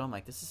watching that show, I'm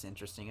like, this is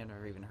interesting, I've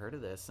never even heard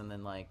of this. And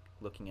then, like,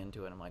 looking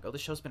into it, I'm like, oh,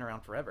 this show's been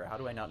around forever. How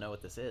do I not know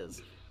what this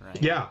is?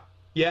 Right? Yeah.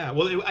 Yeah,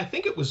 well, I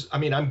think it was, I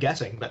mean, I'm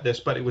guessing about this,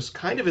 but it was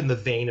kind of in the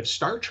vein of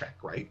Star Trek,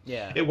 right?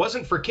 Yeah. It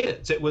wasn't for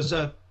kids. It was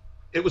a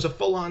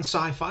full-on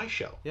sci-fi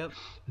show. Yep.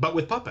 But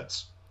with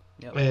puppets.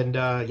 Yep. And,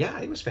 yeah,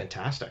 it was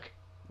fantastic.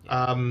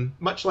 Yeah.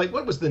 Much like,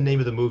 what was the name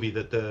of the movie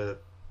that the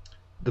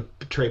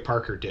Trey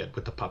Parker did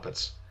with the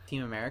puppets?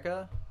 Team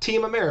America?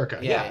 Team America,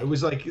 yeah. It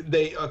was like,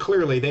 they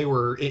clearly they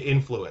were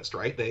influenced,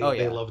 right? They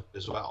loved it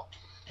as well.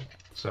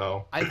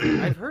 So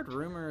I've heard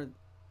rumor,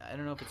 I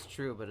don't know if it's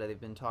true, but they've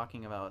been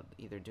talking about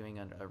either doing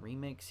a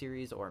remake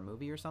series or a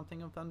movie or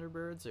something of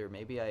Thunderbirds, or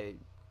maybe I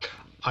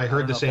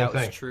heard the same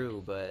thing. That was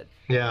true, but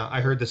yeah, I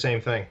heard the same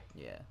thing.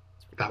 Yeah,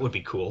 that would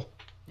be cool.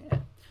 Yeah.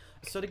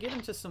 So to get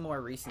into some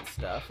more recent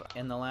stuff,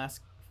 in the last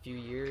few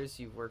years,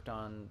 you've worked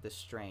on The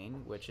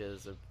Strain, which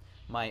is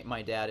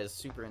my dad is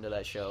super into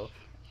that show.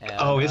 And,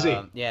 oh, is he?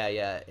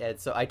 Yeah. And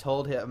so I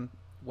told him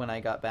when I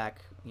got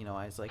back, you know,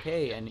 I was like,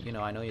 hey, and, you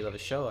know, I know you love the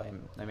show.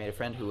 I made a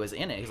friend who was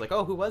in it. He's like,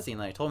 oh, who was he? And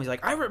I told him, he's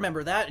like, I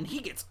remember that, and he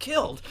gets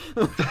killed.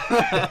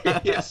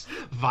 Yes,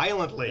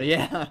 violently.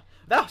 Yeah,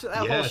 that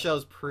whole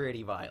show's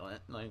pretty violent.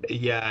 Like,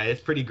 yeah,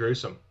 it's pretty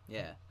gruesome.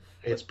 Yeah,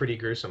 it's pretty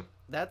gruesome.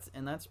 That's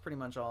pretty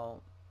much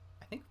all.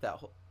 I think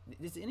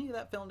is any of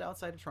that filmed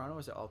outside of Toronto, or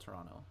is it all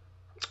Toronto?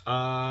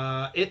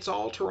 It's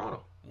all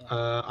Toronto.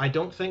 Yeah. I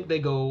don't think they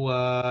go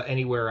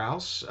anywhere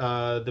else.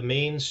 The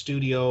main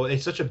studio,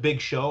 it's such a big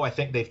show, I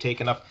think they've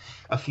taken up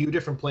a few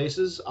different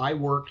places. I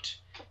worked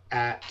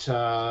at,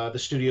 the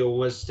studio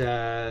was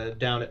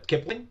down at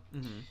Kipling,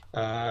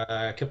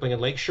 Kipling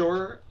and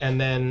Lakeshore, and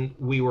then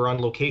we were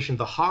on location,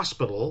 the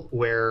hospital,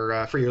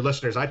 where, for your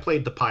listeners, I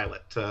played the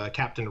pilot,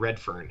 Captain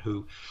Redfern,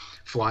 who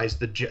flies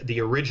the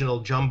original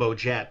jumbo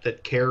jet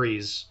that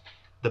carries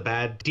the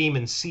bad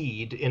demon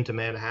seed into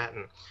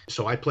Manhattan.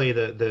 So I play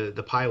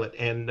the pilot,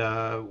 and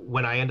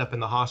when I end up in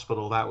the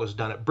hospital, that was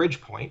done at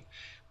Bridgepoint,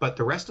 but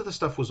the rest of the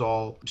stuff was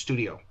all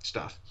studio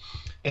stuff.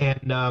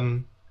 And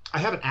I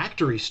have an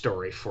actory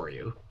story for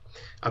you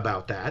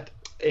about that.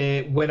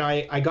 When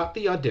I got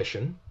the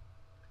audition,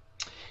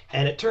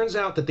 and it turns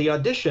out that the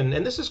audition,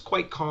 and this is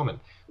quite common,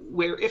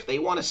 where if they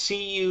want to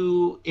see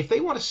you, if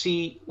they want to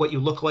see what you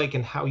look like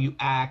and how you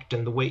act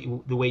and the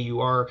way you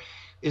are,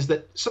 is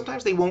that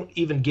sometimes they won't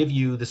even give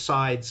you the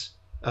sides,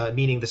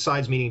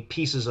 meaning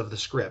pieces of the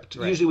script.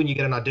 Right. Usually when you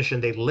get an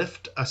audition, they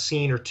lift a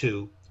scene or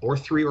two, or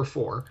three or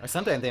four. Or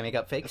sometimes they make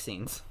up fake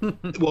scenes.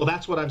 Well,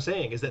 that's what I'm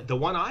saying, is that the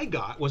one I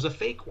got was a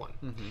fake one.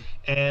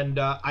 And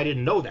I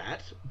didn't know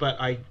that, but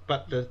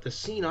the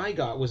scene I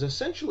got was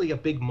essentially a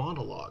big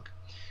monologue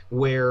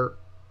where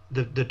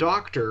the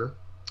doctor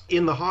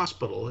in the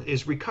hospital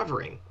is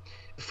recovering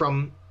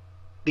from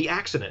the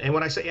accident. And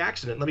when I say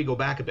accident, let me go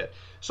back a bit.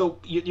 So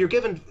you're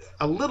given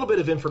a little bit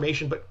of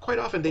information, but quite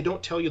often they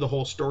don't tell you the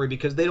whole story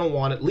because they don't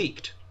want it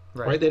leaked.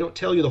 right? They don't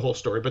tell you the whole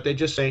story, but they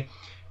just say,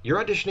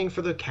 you're auditioning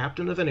for the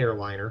captain of an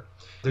airliner.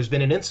 There's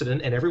been an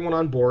incident and everyone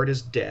on board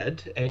is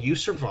dead and you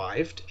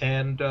survived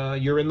and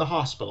you're in the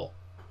hospital.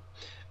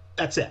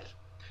 That's it.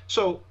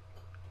 So,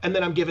 and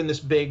then I'm given this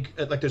big,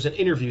 like there's an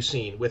interview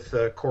scene with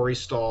Corey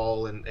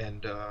Stoll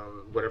and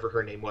whatever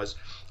her name was,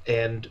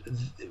 and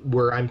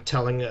where I'm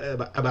telling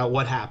about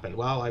what happened.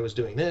 Well, I was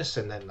doing this,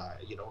 and then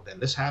then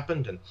this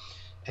happened,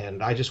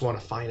 and I just want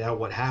to find out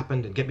what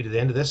happened and get me to the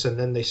end of this. And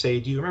then they say,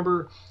 do you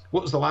remember,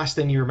 what was the last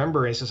thing you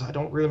remember? And he says, I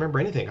don't really remember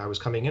anything. I was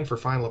coming in for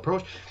final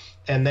approach.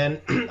 And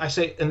then I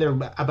say, and they're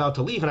about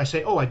to leave, and I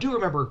say, oh, I do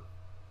remember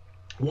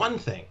one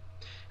thing.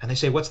 And they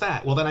say, what's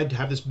that? Well, then I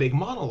have this big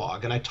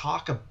monologue, and I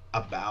talk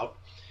about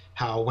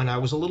how when I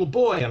was a little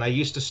boy and I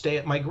used to stay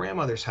at my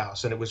grandmother's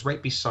house, and it was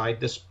right beside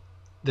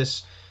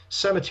this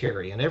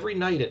cemetery, and every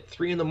night at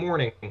 3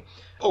 a.m,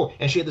 oh,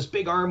 and she had this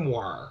big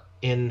armoire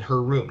in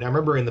her room. Now, I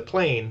remember in the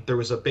plane there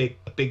was a big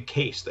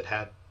case that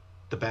had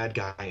the bad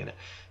guy in it.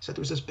 So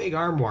there was this big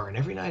armoire, and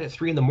every night at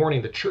 3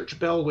 a.m, the church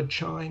bell would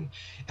chime,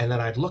 and then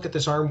I'd look at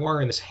this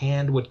armoire, and this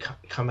hand would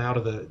come out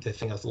of the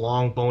thing, a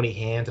long bony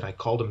hand, and I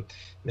called him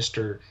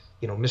Mr.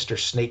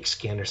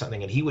 Snakeskin or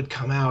something, and he would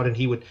come out,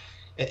 and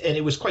and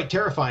it was quite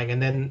terrifying.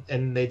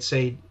 And they'd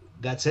say,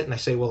 that's it. And I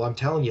say, well, I'm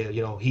telling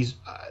you, he's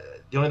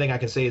the only thing I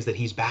can say is that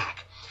he's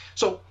back.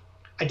 So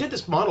I did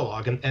this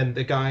monologue, and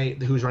the guy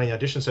who's running the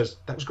audition says,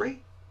 that was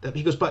great.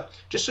 He goes, but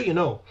just so you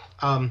know,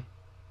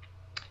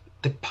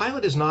 the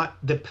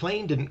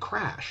plane didn't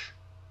crash.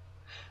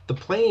 The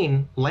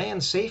plane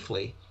lands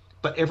safely,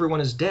 but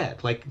everyone is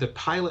dead. Like the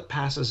pilot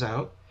passes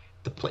out,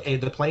 the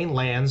plane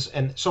lands.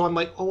 And so I'm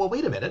like, oh, well,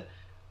 wait a minute.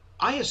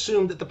 I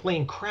assumed that the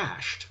plane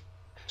crashed,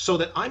 so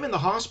that I'm in the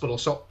hospital.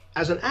 So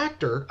as an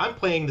actor, I'm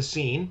playing the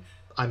scene.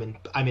 I'm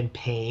in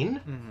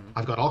pain. Mm-hmm.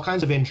 I've got all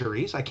kinds of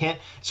injuries.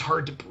 It's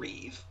hard to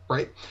breathe,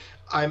 right?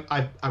 I'm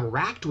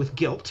racked with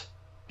guilt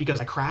because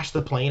I crashed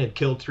the plane and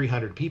killed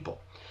 300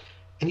 people.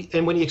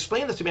 And when he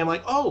explained this to me, I'm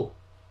like, oh,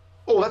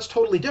 that's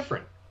totally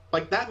different.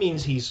 Like that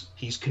means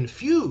he's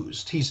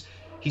confused.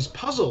 He's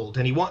puzzled,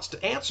 and he wants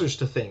answers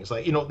to things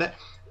like, that.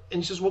 And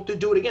he says, well,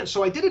 do it again.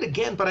 So I did it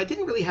again, but I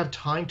didn't really have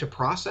time to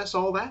process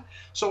all that.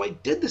 So I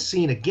did the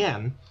scene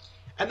again,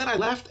 and then I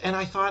left, and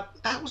I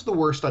thought, that was the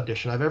worst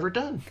audition I've ever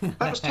done.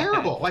 That was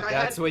terrible. Like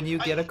That's when you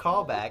get a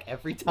callback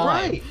every time.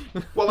 Right.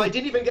 Well, I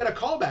didn't even get a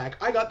callback.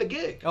 I got the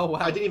gig. Oh, wow.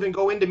 I didn't even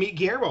go in to meet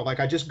Guillermo.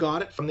 Like, I just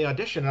got it from the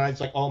audition, and I was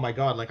like, oh, my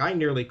God. Like, I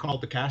nearly called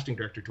the casting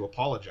director to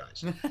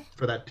apologize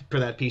for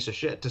that piece of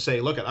shit, to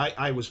say, look,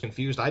 I was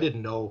confused. I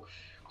didn't know.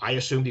 I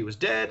assumed he was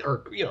dead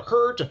or,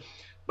 hurt.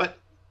 But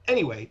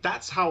anyway,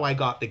 that's how I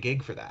got the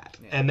gig for that.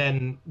 Yeah.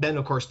 And then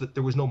of course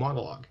there was no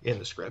monologue in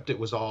the script. It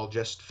was all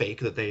just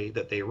fake that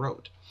they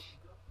wrote.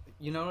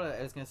 You know what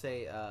I was gonna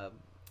say?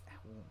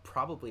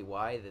 Probably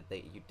why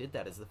you did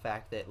that is the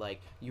fact that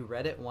like you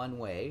read it one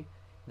way.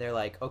 They're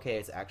like, okay,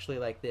 it's actually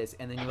like this,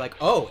 and then you're like,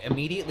 oh,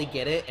 immediately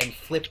get it and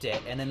flipped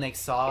it, and then they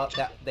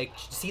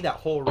see that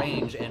whole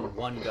range in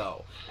one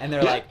go, and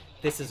they're like,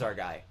 this is our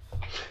guy.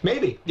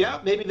 Maybe,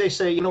 yeah. Maybe they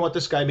say, you know what,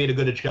 this guy made a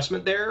good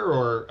adjustment there,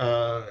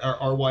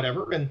 or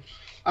whatever. And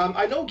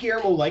I know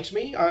Guillermo likes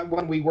me.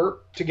 When we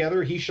worked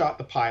together, he shot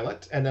the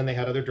pilot, and then they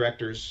had other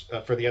directors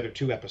for the other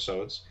 2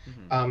 episodes.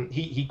 Mm-hmm.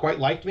 He quite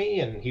liked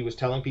me, and he was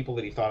telling people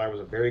that he thought I was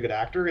a very good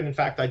actor. And in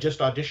fact, I just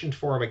auditioned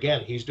for him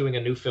again. He's doing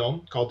a new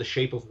film called The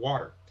Shape of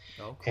Water.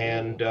 Oh, cool.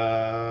 And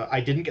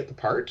I didn't get the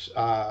part.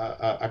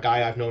 A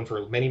guy I've known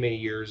for many, many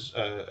years,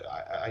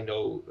 I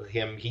know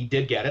him. He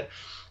did get it.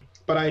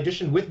 But I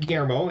auditioned with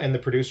Guillermo and the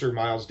producer,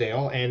 Miles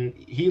Dale, and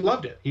he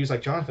loved it. He was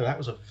like, Jonathan, that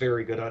was a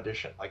very good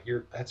audition. Like,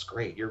 that's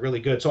great. You're really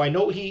good. So I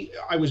know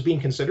I was being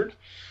considered.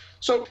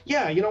 So,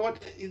 yeah, you know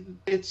what?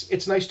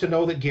 It's nice to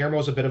know that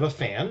Guillermo's a bit of a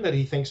fan, that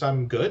he thinks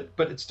I'm good,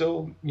 but it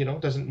still,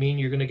 doesn't mean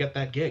you're going to get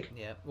that gig.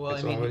 Yeah. Well,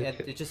 I mean,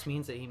 it just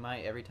means that he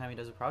might, every time he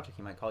does a project,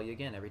 he might call you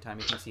again, every time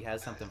he thinks he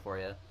has something for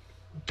you.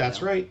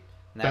 That's right.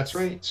 That's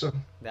right. So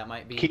that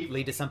might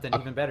lead to something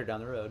even better down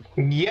the road.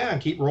 Yeah,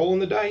 keep rolling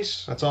the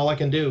dice. That's all I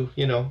can do,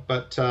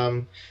 But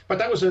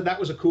that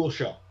was a cool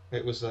show.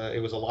 It was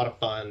a lot of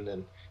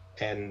fun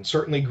and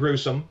certainly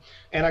gruesome.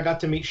 And I got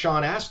to meet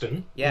Sean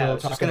Astin. Yeah, I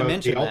was just going to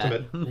mention the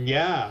Ultimate.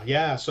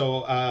 Yeah.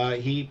 So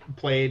he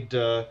played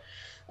a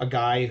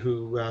guy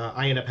who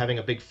I end up having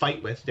a big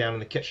fight with down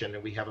in the kitchen,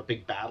 and we have a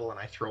big battle, and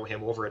I throw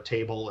him over a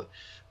table,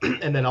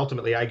 and then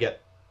ultimately I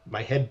get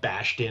my head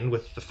bashed in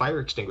with the fire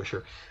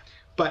extinguisher.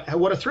 But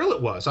what a thrill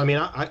it was. I mean,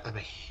 I'm a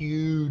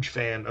huge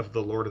fan of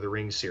the Lord of the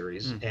Rings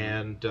series. Mm-hmm.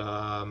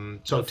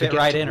 And so to get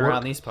right in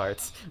around these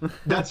parts.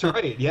 That's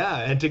right. Yeah.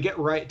 And to get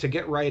right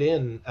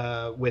in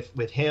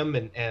with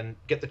him and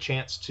get the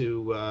chance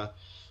to,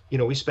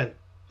 we spent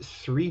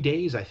 3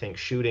 days, I think,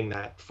 shooting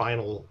that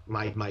final,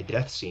 my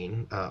death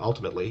scene,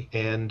 ultimately.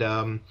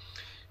 And,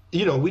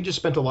 we just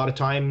spent a lot of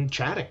time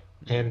chatting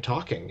and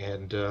talking.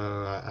 And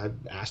I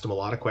asked him a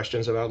lot of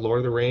questions about Lord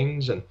of the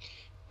Rings. And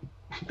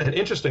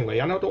interestingly,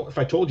 I don't know if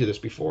I told you this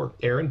before,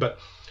 Aaron, but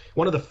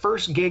one of the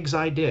first gigs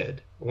I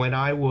did when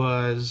I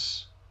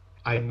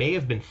may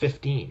have been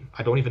 15.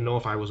 I don't even know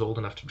if I was old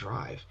enough to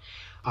drive.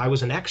 I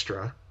was an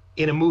extra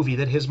in a movie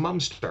that his mom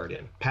starred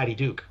in, Patty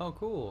Duke. Oh,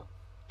 cool.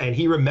 And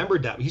he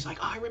remembered that. He's like,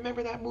 oh, I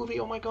remember that movie.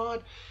 Oh my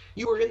God,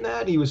 you were in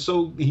that. He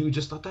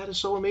just thought that is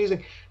so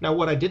amazing. Now,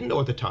 what I didn't know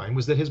at the time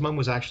was that his mom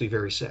was actually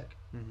very sick.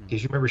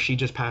 Because you remember she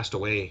just passed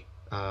away,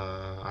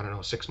 I don't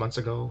know, 6 months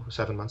ago,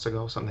 7 months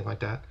ago, something like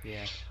that.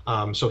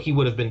 Yeah. So he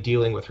would have been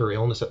dealing with her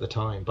illness at the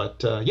time.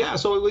 But yeah,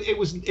 so it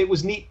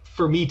was neat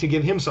for me to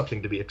give him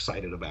something to be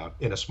excited about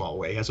in a small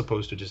way, as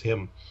opposed to just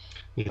him,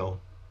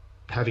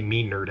 having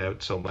me nerd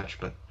out so much.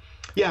 But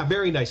yeah,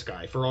 very nice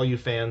guy. For all you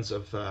fans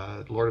of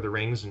Lord of the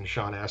Rings and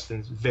Sean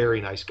Astin,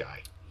 very nice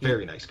guy.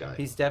 Very nice guy.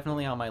 He's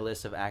definitely on my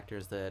list of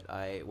actors that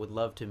I would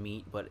love to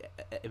meet, but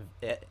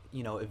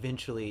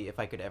eventually, if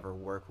I could ever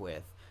work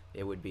with,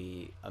 it would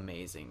be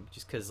amazing.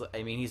 Just because,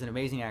 I mean, he's an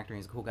amazing actor.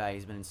 He's a cool guy.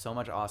 He's been in so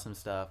much awesome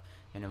stuff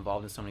and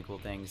involved in so many cool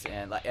things.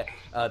 And like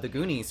The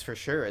Goonies for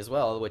sure as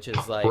well, which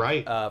is like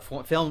right.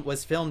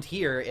 was filmed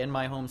here in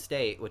my home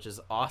state, which is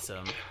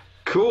awesome.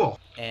 Cool.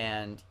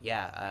 And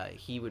yeah,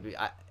 he would be.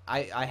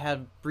 I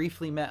had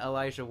briefly met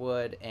Elijah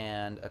Wood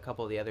and a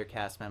couple of the other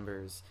cast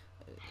members.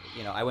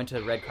 I went to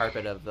the red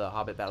carpet of the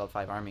Hobbit Battle of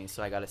Five Armies,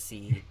 so I got to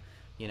see,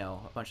 a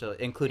bunch of,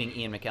 including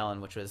Ian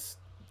McKellen, which was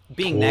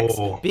being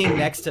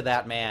next to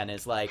that man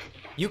is like,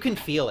 you can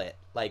feel it,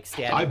 like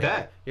standing I there.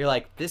 bet. You're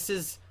like,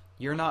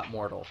 you're not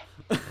mortal.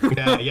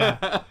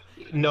 Yeah.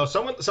 No,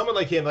 someone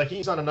like him, like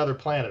he's on another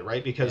planet,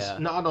 right? Because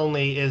not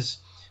only is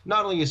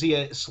he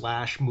a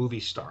 / movie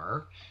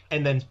star,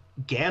 and then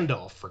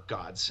Gandalf, for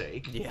God's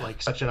sake,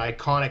 like such an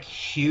iconic,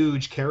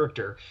 huge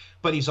character,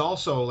 but he's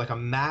also like a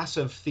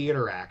massive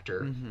theater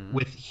actor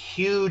with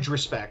huge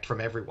respect from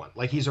everyone.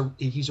 Like he's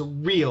a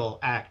real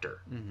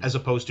actor as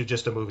opposed to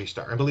just a movie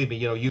star. And believe me,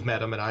 you've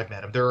met him and I've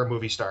met him. There are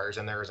movie stars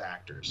and there's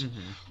actors,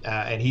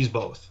 and he's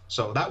both.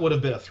 So that would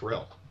have been a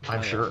thrill,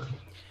 I'm sure.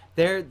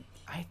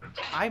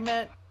 I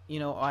met,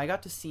 I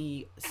got to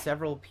see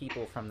several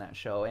people from that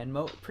show, and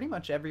pretty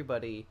much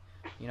everybody.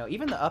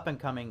 Even the up and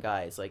coming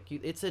guys, like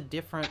it's a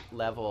different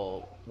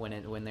level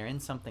when they're in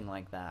something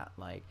like that.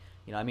 Like,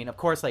 I mean, of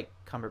course, like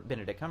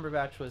Benedict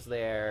Cumberbatch was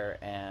there,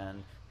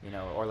 and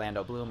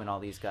Orlando Bloom and all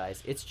these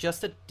guys. It's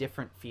just a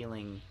different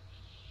feeling,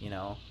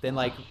 than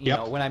like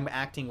when I'm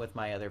acting with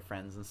my other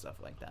friends and stuff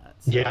like that.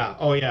 So, yeah.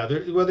 Oh yeah.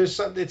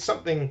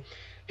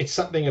 It's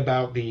something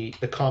about the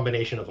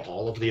combination of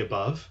all of the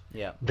above.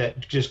 Yeah. That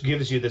just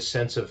gives you this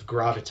sense of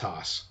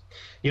gravitas.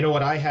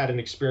 What I had an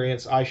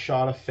experience. I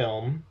shot a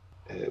film.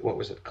 What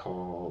was it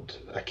called?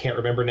 I can't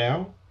remember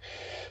now,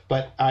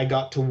 but I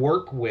got to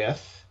work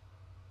with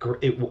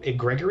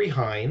Gregory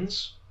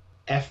Hines,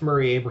 F.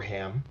 Murray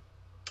Abraham,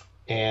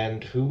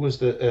 and who was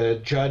the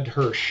Judd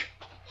Hirsch.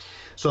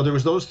 So there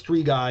was those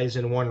three guys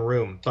in one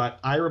room, but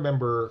I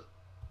remember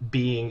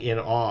being in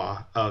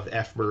awe of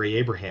F. Murray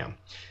Abraham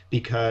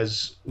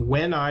because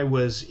when I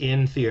was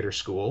in theater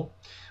school,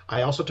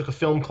 I also took a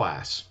film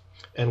class,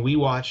 and we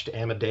watched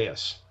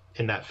Amadeus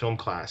in that film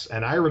class.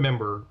 And I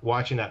remember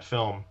watching that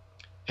film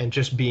and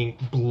just being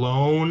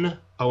blown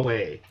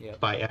away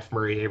by F.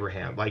 Murray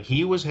Abraham. Like,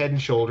 he was head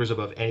and shoulders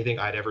above anything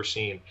I'd ever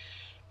seen.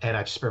 And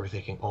I just remember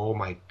thinking, oh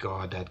my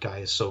God, that guy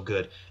is so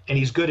good. And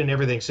he's good in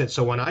everything since.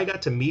 So when I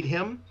got to meet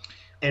him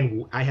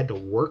and I had to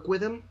work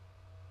with him,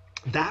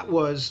 that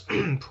was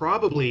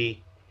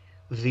probably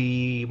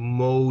the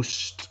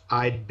most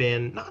I'd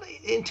been, not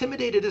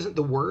intimidated isn't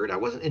the word. I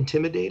wasn't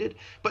intimidated,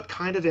 but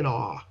kind of in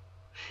awe.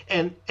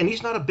 And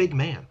he's not a big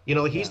man.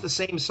 He's the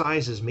same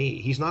size as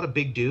me. He's not a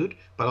big dude,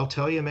 but I'll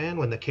tell you, man,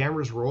 when the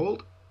cameras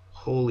rolled,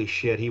 holy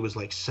shit, he was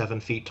like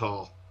 7 feet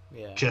tall.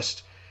 Yeah.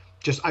 Just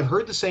I've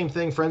heard the same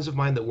thing. Friends of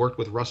mine that worked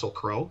with Russell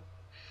Crowe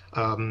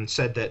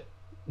said that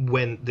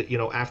when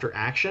after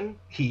action,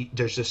 he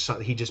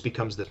just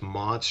becomes this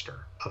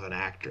monster of an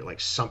actor.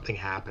 Like, something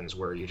happens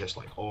where you're just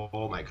like,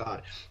 oh my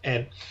God.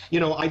 And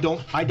I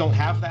don't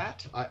have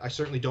that. I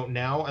certainly don't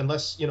now,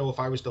 unless if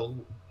I was to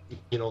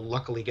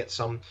luckily get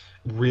some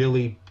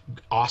really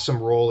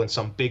awesome role in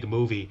some big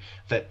movie,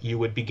 that you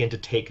would begin to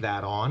take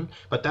that on.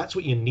 But that's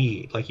what you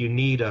need. Like, you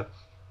need a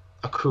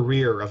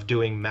career of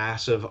doing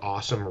massive,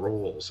 awesome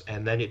roles,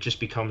 and then it just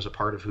becomes a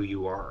part of who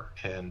you are.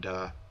 And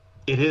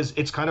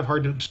it's kind of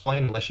hard to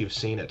explain unless you've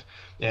seen it.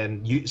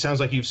 And it sounds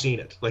like you've seen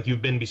it. Like,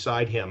 you've been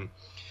beside him.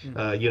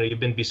 You've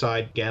been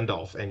beside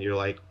Gandalf, and you're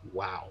like,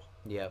 wow.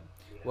 Yeah.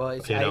 Well,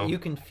 you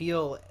can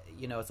feel,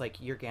 it's like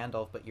you're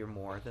Gandalf, but you're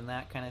more than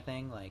that kind of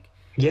thing. Like,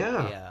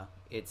 yeah,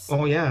 it's.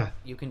 Oh yeah.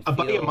 You can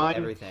feel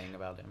everything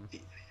about him.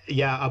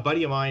 Yeah, a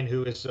buddy of mine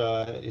who is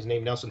his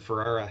name Nelson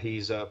Ferrara.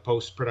 He's a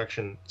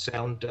post-production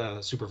sound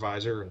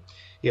supervisor, and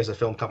he has a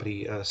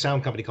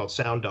sound company called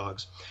Sound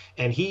Dogs.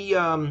 And he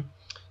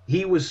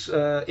was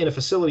in a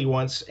facility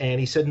once, and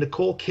he said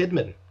Nicole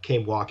Kidman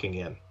came walking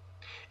in,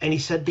 and he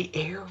said the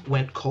air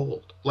went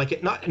cold,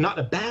 like not in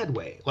a bad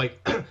way, like,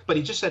 but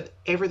he just said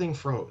everything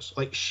froze.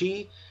 Like,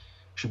 she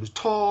was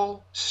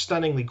tall,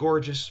 stunningly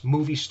gorgeous,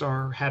 movie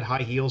star, had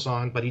high heels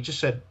on, but he just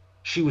said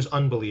she was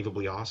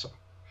unbelievably awesome.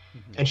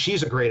 And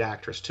she's a great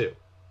actress too.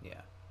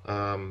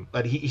 Yeah.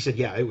 But he said,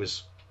 yeah, it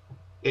was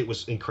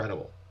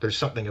incredible. There's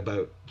something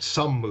about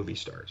some movie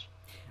stars.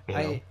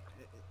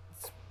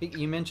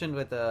 You mentioned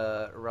with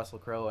Russell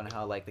Crowe and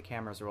how like the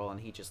cameras roll and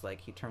he just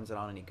like he turns it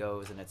on and he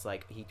goes and it's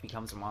like he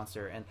becomes a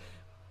monster, and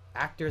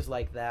actors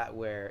like that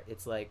where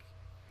it's like,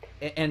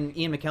 and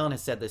Ian McKellen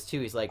has said this too.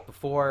 He's like,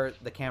 before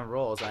the camera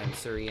rolls, I'm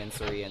Surian,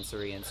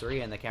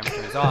 and the camera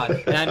turns on,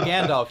 and I'm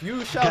Gandalf.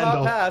 You shall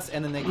not pass.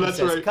 And then they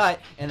says cut,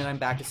 and then I'm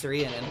back to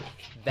Surian, and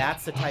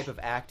that's the type of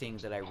acting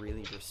that I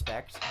really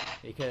respect,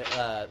 because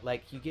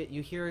like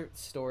you hear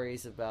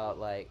stories about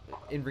like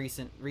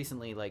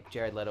recently like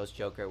Jared Leto's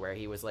Joker, where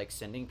he was like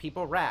sending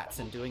people rats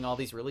and doing all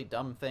these really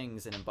dumb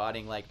things and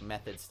embodying like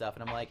method stuff,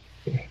 and I'm like,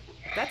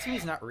 that to me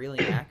is not really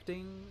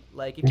acting.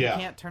 Like if you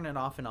can't turn it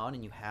off and on,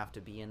 and you have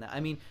to be in that. I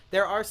mean,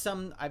 there are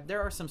some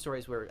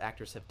stories where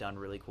actors have done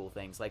really cool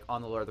things. Like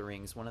on the Lord of the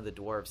Rings, one of the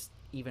dwarves,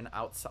 even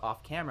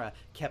off camera,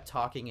 kept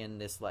talking in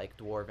this like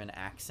dwarven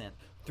accent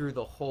through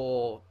the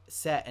whole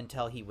set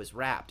until he was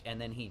wrapped,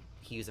 and then he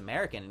was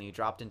American and he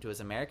dropped into his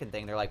American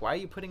thing. They're like, why are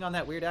you putting on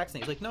that weird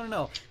accent? He's like,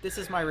 no, this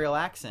is my real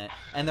accent.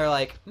 And they're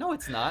like, no,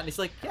 it's not. And he's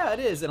like, yeah, it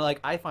is. And like,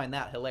 I find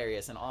that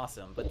hilarious and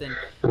awesome. But then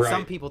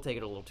some people take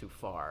it a little too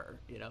far,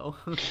 you know?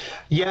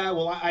 Yeah,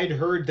 well, I'd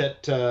heard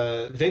that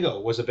Viggo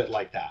was a bit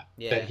like that.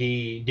 Yeah. That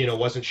he,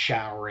 wasn't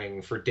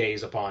showering for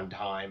days upon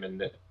time, and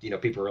that,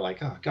 people were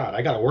like, oh, God,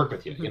 I got to work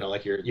with you.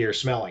 Like you're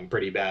smelling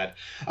pretty bad.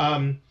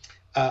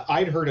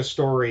 I'd heard a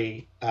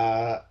story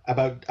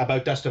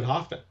about Dustin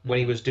Hoffman when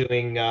he was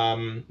doing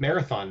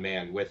Marathon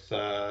Man with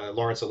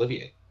Laurence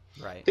Olivier.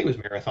 Right. I think it was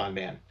Marathon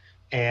Man.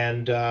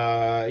 And,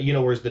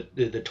 where's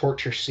the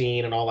torture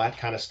scene and all that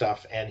kind of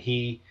stuff. And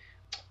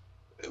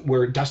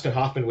where Dustin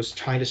Hoffman was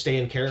trying to stay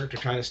in character,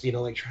 trying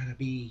to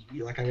be,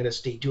 like, I'm going to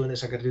stay doing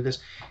this, I got to do this.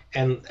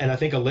 And I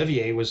think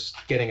Olivier was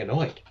getting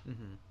annoyed.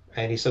 Mm-hmm.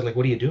 And he said, like,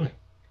 what are you doing?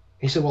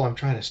 He said, well, I'm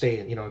trying to stay,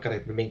 I've got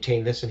to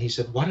maintain this. And he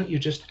said, why don't you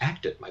just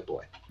act it, my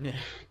boy? Yeah.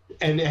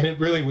 And it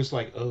really was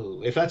like,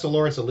 oh, if that's a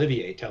Laurence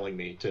Olivier telling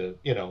me to,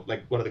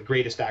 like one of the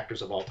greatest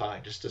actors of all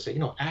time, just to say,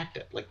 act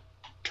it, like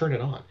turn it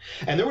on.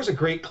 And there was a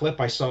great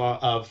clip I saw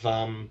of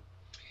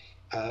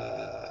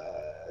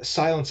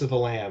Silence of the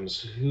Lambs.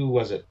 Who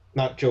was it?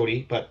 Not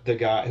Jodie, but the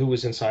guy who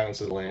was in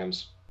Silence of the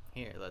Lambs.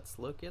 Here, let's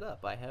look it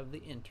up. I have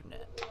the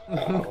internet.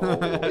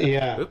 Oh,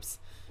 yeah. Oops.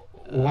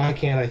 Why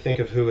can't I think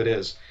of who it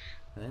is?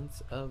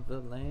 Silence of the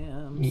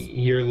Lambs.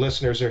 Your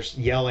listeners are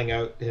yelling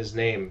out his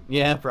name.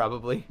 Yeah,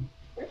 probably.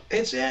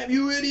 It's Sam,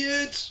 you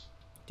idiots!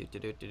 Do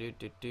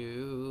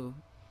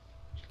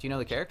you know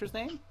the character's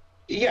name?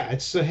 Yeah,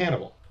 it's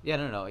Hannibal. Yeah,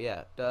 no,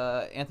 yeah.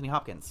 Anthony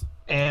Hopkins.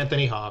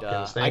 Anthony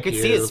Hopkins, thank you. I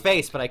could see his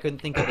face, but I couldn't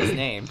think of his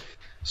name.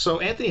 So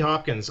Anthony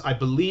Hopkins, I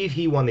believe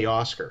he won the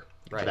Oscar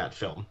for that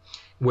film,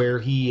 where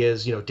he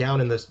is,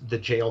 down in the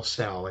jail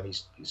cell, and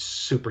he's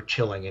super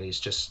chilling, and he's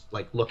just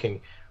like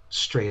looking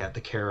straight at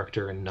the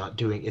character and not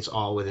doing it's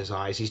all with his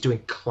eyes. He's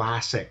doing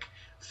classic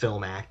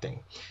film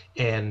acting.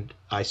 And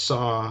I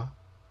saw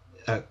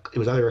it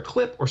was either a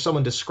clip or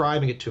someone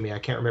describing it to me, I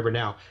can't remember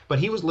now, but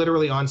he was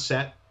literally on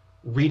set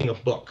reading a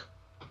book,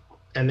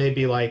 and they'd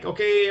be like,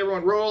 okay,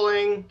 everyone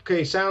rolling,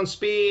 okay, sound,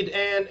 speed,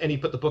 and he'd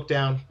put the book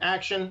down,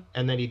 action,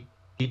 and then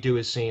he'd do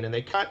his scene, and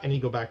they cut, and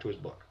he'd go back to his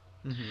book.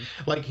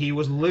 Mm-hmm. Like he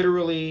was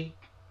literally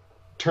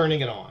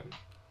turning it on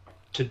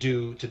to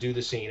do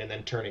the scene and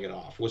then turning it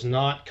off. Was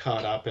not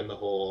caught up in the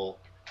whole,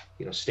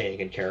 staying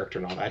in character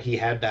and all that. He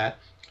had that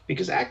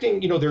because acting,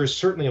 there is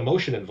certainly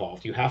emotion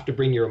involved. You have to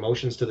bring your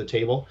emotions to the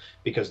table,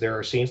 because there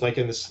are scenes like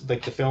in this,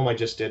 like the film I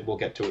just did. We'll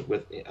get to it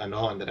with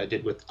Anon that I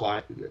did with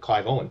Clive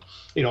Owen.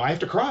 I have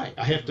to cry.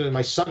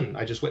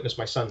 I just witnessed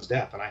my son's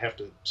death, and I have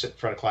to sit in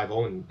front of Clive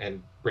Owen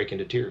and break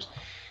into tears.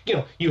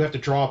 You have to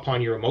draw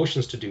upon your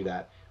emotions to do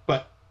that.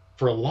 But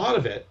for a lot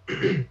of it,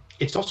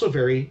 it's also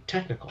very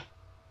technical.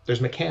 There's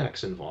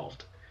mechanics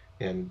involved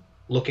in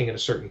looking at a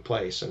certain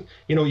place. And,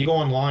 you go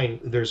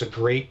online, there's a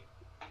great,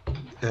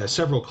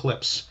 several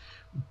clips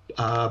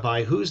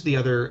by, who's the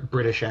other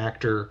British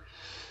actor?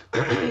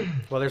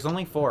 Well, there's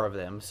only 4 of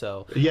them,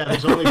 so. Yeah,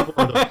 there's only 4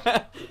 of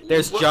them.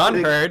 There's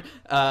John Hurd.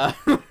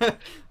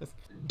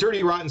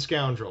 Dirty Rotten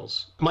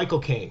Scoundrels, Michael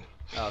Caine.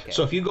 Okay.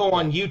 So if you go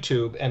on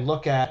YouTube and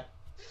look at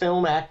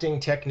film acting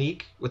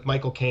technique with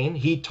Michael Caine,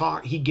 he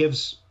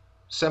gives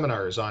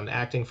seminars on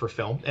acting for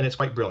film, and it's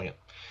quite brilliant.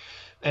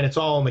 And it's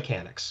all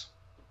mechanics.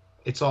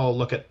 It's all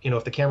look at,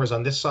 if the camera's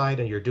on this side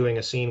and you're doing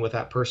a scene with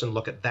that person,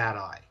 look at that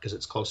eye because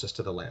it's closest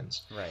to the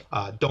lens.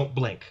 Right. Don't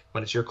blink.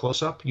 When it's your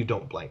close-up, you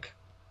don't blink.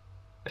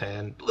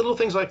 And little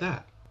things like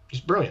that.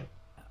 He's brilliant.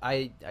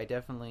 I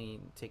definitely,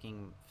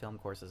 taking film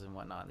courses and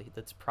whatnot,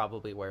 that's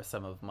probably where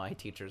some of my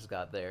teachers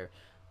got their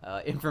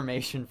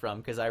information from,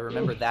 because I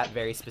remember that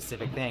very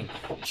specific thing.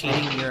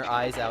 Cheating your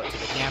eyes out to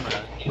the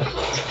camera.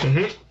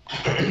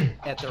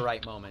 Mm-hmm. At the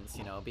right moments,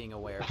 being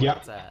aware of where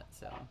it's at.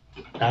 So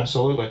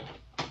absolutely,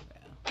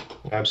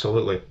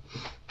 absolutely.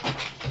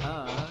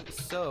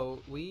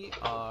 So we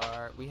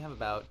have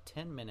about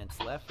 10 minutes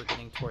left. We're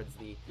getting towards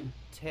the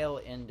tail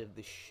end of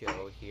the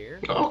show here.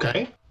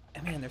 Okay.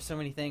 Man, there's so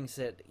many things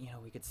that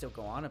we could still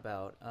go on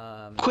about.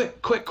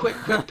 Quick,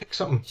 pick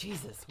something.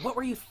 Jesus, what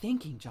were you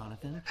thinking,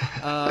 Jonathan?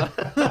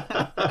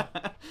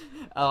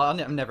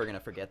 I'm never gonna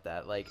forget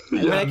that. Like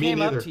when I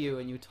came up to you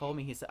and you told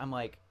me, I'm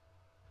like,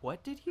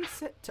 what did he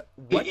say?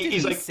 What did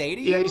he say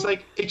to you? Yeah, he's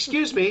like,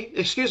 excuse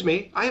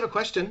me, I have a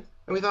question.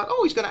 And we thought,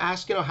 oh, he's gonna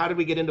ask, how did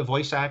we get into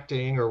voice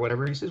acting or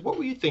whatever. He says, what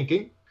were you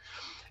thinking?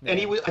 Yeah. And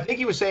I think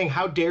he was saying,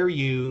 how dare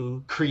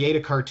you create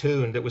a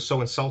cartoon that was so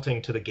insulting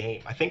to the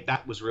game? I think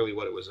that was really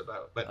what it was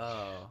about. But,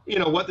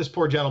 what this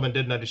poor gentleman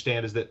didn't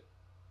understand is that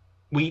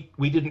we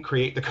didn't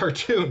create the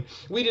cartoon.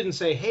 We didn't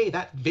say, hey,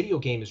 that video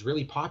game is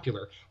really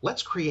popular.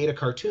 Let's create a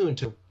cartoon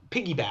to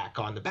piggyback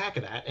on the back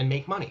of that and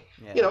make money.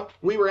 Yeah.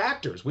 We were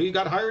actors. We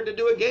got hired to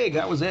do a gig.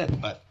 That was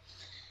it. But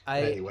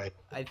anyway.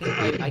 I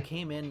think I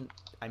came in,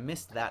 I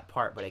missed that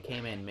part, but I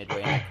came in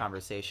midway in that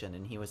conversation,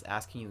 and he was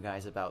asking you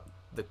guys about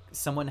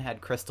someone had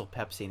Crystal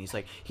Pepsi, and he's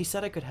like, he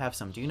said I could have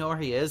some. Do you know where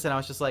he is? And I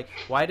was just like,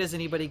 why do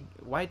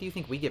you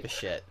think we give a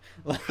shit?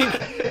 Like,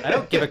 I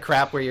don't give a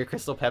crap where your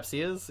Crystal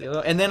Pepsi is.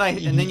 And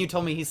then you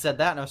told me he said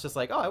that, and I was just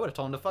like, oh, I would have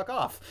told him to fuck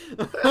off.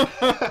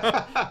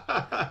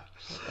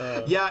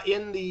 Yeah,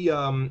 in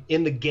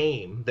the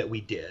game that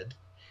we did,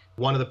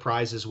 one of the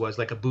prizes was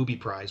like a booby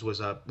prize was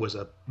a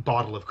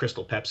bottle of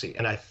Crystal Pepsi,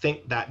 and I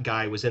think that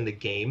guy was in the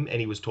game and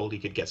he was told he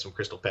could get some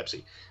Crystal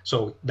Pepsi.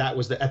 So that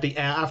was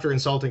after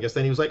insulting us,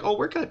 then he was like, oh,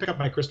 where can I pick up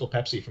my Crystal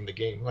Pepsi from the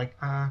game? Like,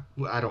 I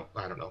don't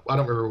know. I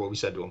don't remember what we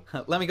said to him.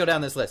 Let me go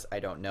down this list. I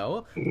don't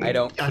know. I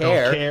don't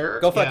care.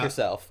 Go fuck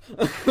yourself.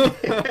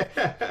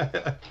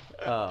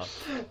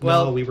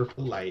 Well, no, we were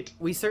polite.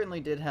 We certainly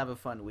did have a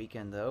fun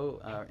weekend,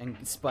 though,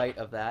 in spite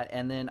of that.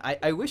 And then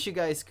I wish you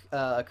guys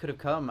could have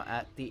come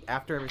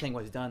after everything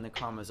was done, the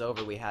con was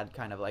over. We had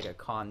kind of like a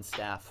con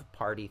staff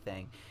party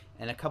thing,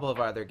 and a couple of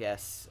our other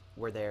guests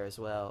were there as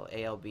well.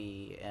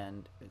 ALB,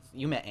 and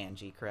you met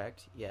Angie,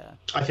 correct? Yeah,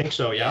 I think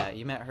so. Yeah,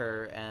 you met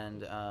her,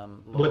 and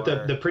with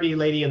the pretty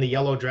lady in the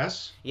yellow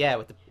dress. Yeah,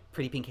 with the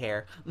pretty pink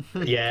hair.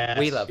 Yeah,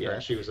 we love her. Yeah,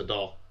 she was a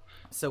doll.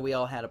 So we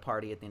all had a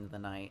party at the end of the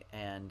night,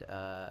 and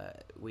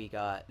we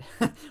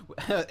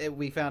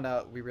found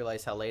out, we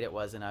realized how late it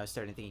was, and I was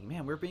starting thinking,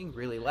 man, we're being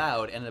really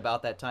loud. And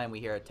about that time, we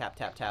hear a tap,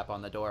 tap, tap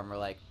on the door, and we're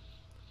like,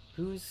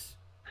 who's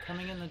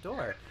coming in the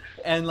door?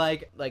 And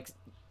like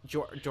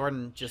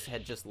Jordan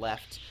had just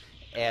left,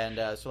 and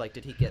so like,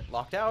 did he get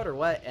locked out or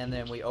what? And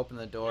then we open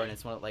the door, and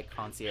it's one of like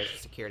concierge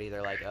security.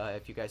 They're like,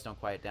 if you guys don't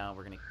quiet down,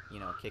 we're gonna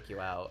kick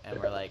you out. And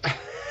we're like,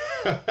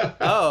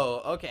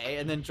 oh, okay.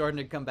 And then Jordan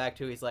had come back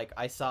to, he's like,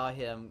 I saw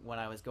him when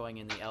I was going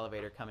in the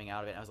elevator coming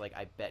out of it, and I was like,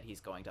 I bet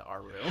he's going to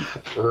our room.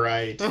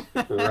 Right.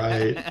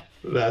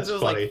 That's it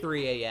was funny. Like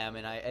 3 a.m.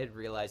 and I had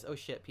realized, oh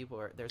shit,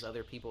 there's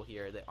other people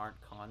here that aren't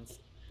cons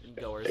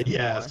goers anymore.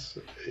 Yes.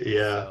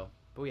 Yeah. So,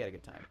 but we had a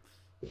good time.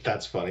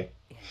 That's funny.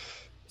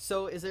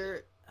 So is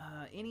there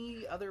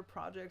any other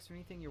projects or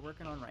anything you're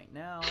working on right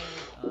now?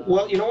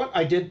 Well, you know what?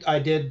 I did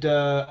at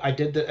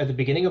the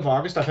beginning of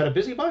August. I've had a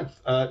busy month.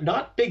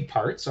 Not big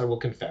parts, I will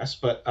confess,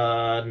 but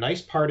a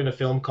nice part in a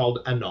film called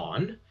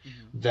Anon,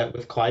 that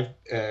with Clive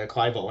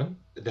Owen,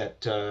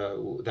 that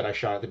I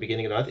shot at the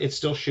beginning of the month. It's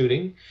still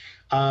shooting.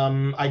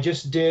 I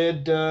just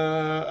did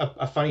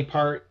a funny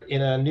part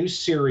in a new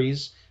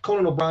series.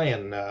 Conan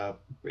O'Brien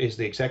is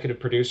the executive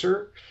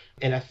producer,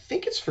 and I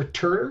think it's for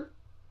Turner.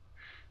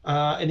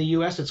 In the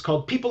U.S., it's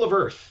called People of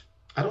Earth.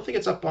 I don't think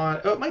it's up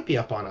on. Oh, it might be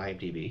up on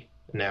IMDb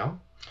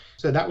now.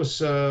 So that was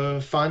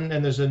fun.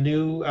 And there's a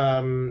new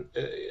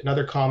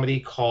another comedy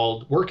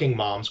called Working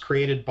Moms,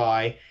 created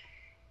by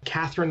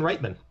Catherine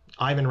Reitman,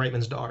 Ivan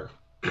Reitman's daughter.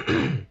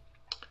 And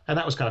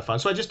that was kind of fun.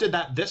 So I just did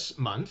that this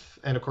month,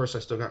 and of course I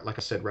still got, like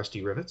I said,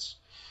 Rusty Rivets.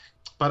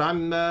 But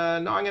I'm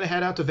going to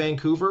head out to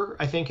Vancouver,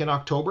 I think, in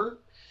October,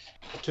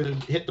 to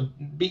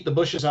beat the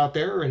bushes out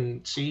there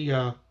and see.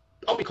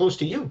 I'll be close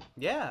to you.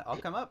 Yeah, I'll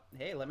come up.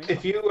 Hey, let me know.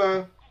 If you,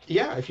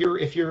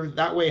 if you're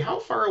that way, how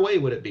far away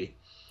would it be?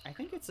 I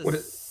think it's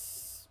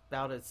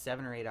about a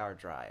 7 or 8 hour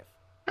drive.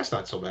 That's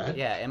not so bad.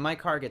 Yeah, and my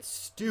car gets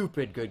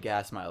stupid good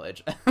gas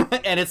mileage,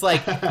 and it's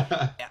like,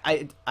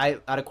 I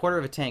at a quarter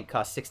of a tank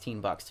costs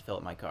 $16 to fill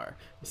up my car.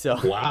 So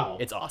wow,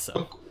 it's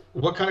awesome.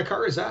 What kind of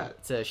car is that?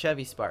 It's a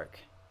Chevy Spark.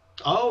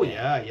 Oh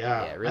yeah.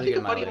 Really I think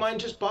good a buddy mileage. of mine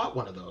just bought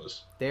one of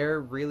those. They're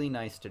really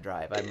nice to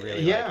drive. I'm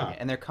really liking it,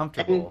 and they're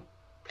comfortable.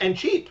 And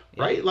cheap,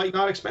 right? Like,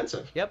 not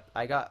expensive. Yep,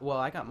 I got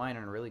mine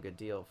on a really good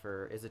deal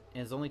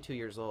it's only 2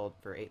 years old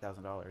for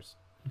 $8,000.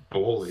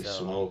 Holy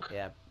smoke!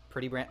 Yeah,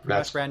 pretty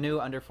much brand new,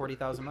 under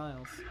 40,000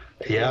 miles.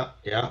 Yeah,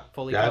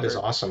 fully that covered. is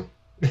awesome.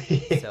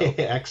 So,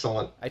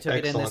 excellent. I took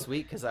it in this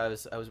week because I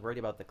was worried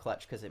about the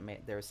clutch because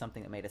there was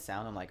something that made a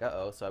sound. I'm like,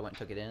 uh-oh. So I went and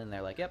took it in, and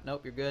they're like, yep,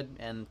 nope, you're good,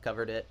 and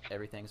covered it.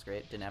 Everything's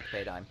great. Didn't have to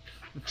pay a dime.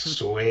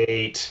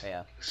 Sweet.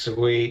 Yeah.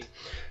 Sweet.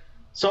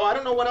 So I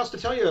don't know what else to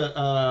tell you,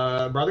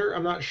 brother.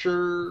 I'm not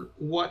sure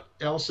what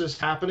else is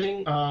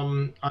happening.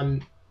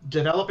 I'm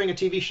developing a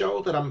TV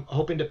show that I'm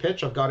hoping to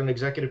pitch. I've got an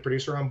executive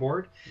producer on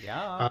board.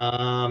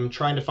 Yeah.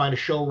 Trying to find a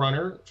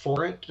showrunner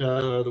for it.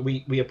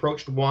 We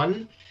approached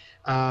one.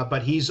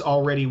 But he's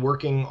already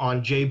working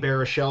on Jay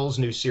Baruchel's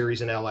new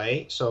series in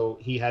LA, so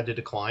he had to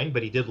decline,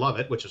 but he did love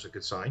it, which is a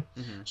good sign.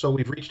 So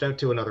we've reached out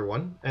to another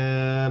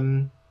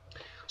one.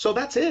 So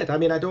that's it. I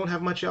mean, I don't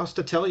have much else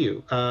to tell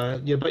you.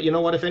 But you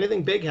know what? If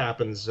anything big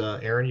happens,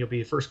 Aaron, you'll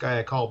be the first guy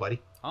I call, buddy.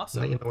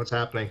 Awesome. Let you know what's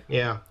happening.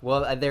 Yeah.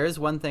 Well, there is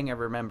one thing I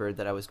remembered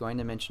that I was going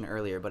to mention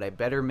earlier, but I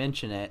better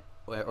mention it,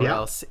 or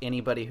else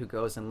anybody who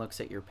goes and looks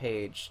at your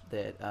page,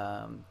 that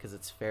because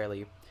it's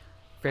fairly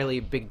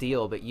big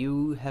deal. But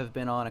you have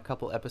been on a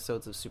couple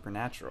episodes of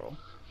Supernatural.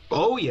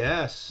 Oh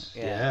yes,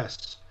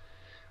 yes.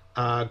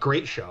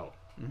 Great show.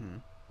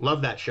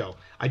 Love that show.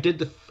 I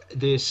did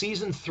the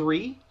season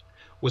 3.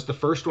 Was the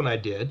first one I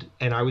did,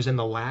 and I was in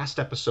the last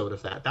episode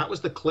of that. That was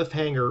the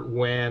cliffhanger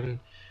when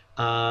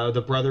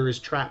the brother is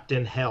trapped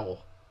in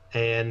hell,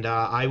 and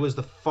I was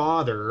the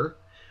father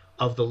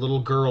of the little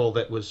girl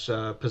that was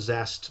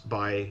possessed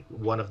by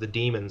one of the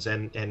demons,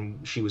 and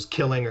she was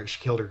killing her. She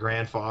killed her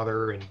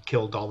grandfather and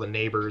killed all the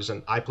neighbors,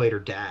 and I played her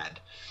dad.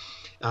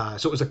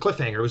 So it was a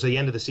cliffhanger. It was the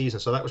end of the season,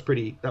 so that was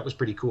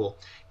pretty cool.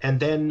 And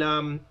then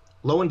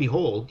lo and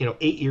behold,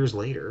 8 years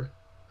later,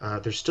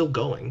 they're still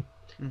going.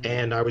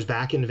 And I was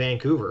back in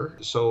Vancouver,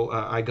 so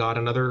I got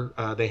another.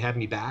 They had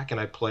me back,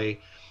 and I play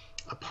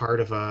a part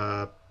of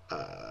a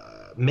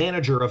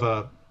manager of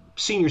a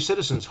senior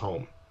citizens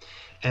home.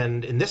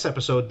 And in this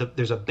episode,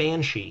 there's a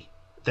banshee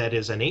that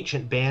is an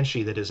ancient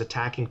banshee that is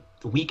attacking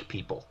weak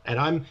people. And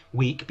I'm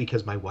weak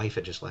because my wife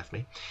had just left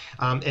me.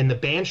 And the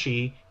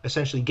banshee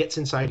essentially gets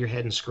inside your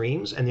head and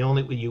screams. And the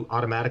only way you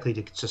automatically,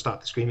 to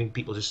stop the screaming,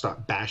 people just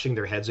stop bashing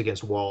their heads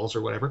against walls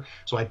or whatever.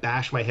 So I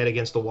bash my head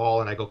against the wall,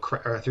 and I go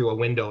through a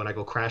window, and I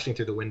go crashing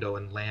through the window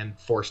and land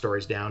 4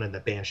 stories down. And the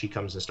banshee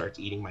comes and starts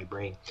eating my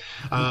brain.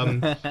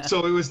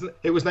 So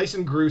it was nice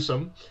and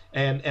gruesome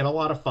and a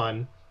lot of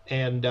fun.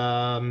 And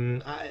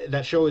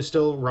that show is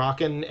still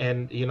rocking.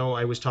 And,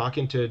 I was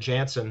talking to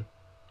Jansen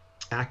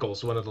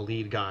Ackles, one of the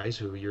lead guys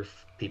who your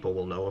people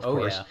will know, of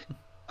course.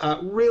 Yeah.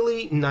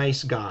 Really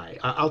nice guy.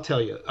 I'll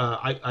tell you.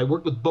 I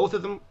worked with both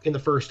of them in the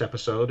first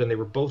episode, and they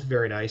were both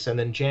very nice. And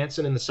then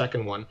Jansen in the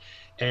second one.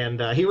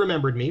 And he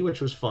remembered me,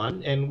 which was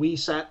fun. And we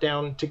sat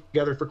down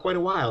together for quite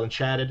a while and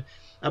chatted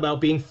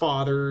about being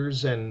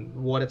fathers and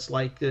what it's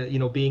like,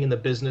 being in the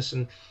business.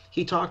 And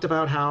he talked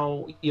about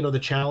how, the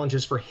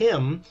challenges for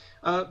him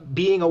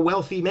being a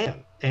wealthy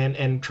man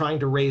and trying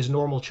to raise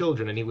normal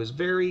children. And he was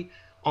very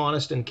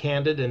honest and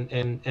candid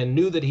and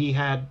knew that he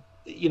had,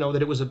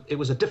 that it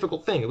was a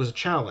difficult thing. It was a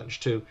challenge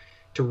to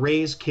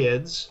raise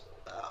kids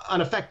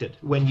unaffected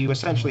when you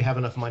essentially have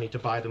enough money to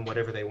buy them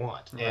whatever they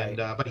want. Right. And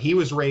but he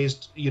was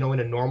raised, in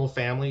a normal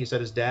family. He said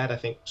his dad, I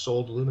think,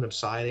 sold aluminum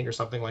siding or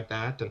something like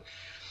that.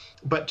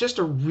 But just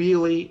a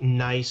really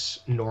nice,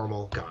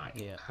 normal guy.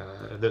 Yeah.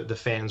 The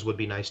fans would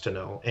be nice to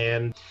know.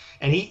 And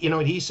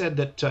he said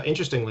that,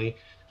 interestingly,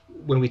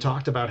 when we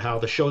talked about how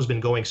the show's been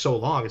going so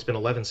long, it's been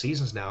 11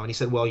 seasons now, and he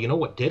said, well, you know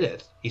what did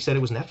it? He said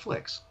it was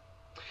Netflix.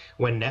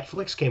 When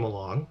Netflix came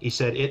along, he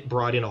said it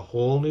brought in a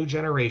whole new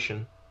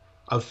generation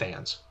of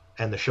fans,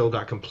 and the show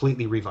got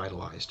completely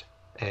revitalized.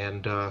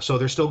 And so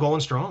they're still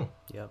going strong.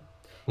 Yep.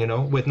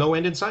 With no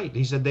end in sight.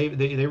 He said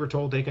they were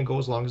told they can go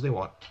as long as they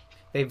want.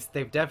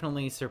 They've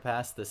definitely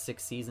surpassed the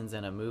 6 seasons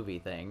in a movie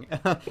thing.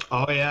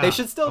 Oh yeah. They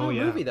should still do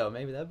a movie though.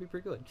 Maybe that'd be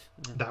pretty good.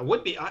 That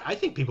would be. I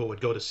think people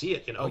would go to see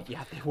it. Oh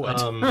yeah, they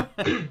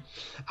would.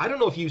 I don't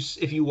know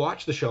if you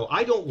watch the show.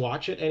 I don't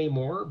watch it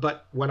anymore.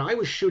 But when I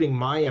was shooting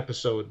my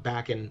episode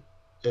back in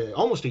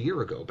almost a year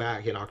ago,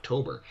 back in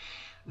October,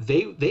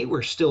 they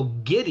were still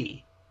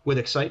giddy with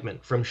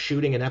excitement from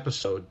shooting an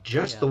episode.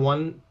 Just the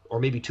one or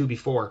maybe 2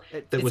 before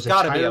that was entirely... It's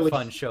got to be a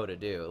fun show to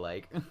do,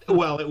 like.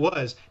 Well, it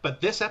was, but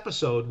this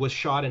episode was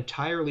shot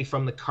entirely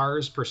from the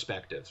car's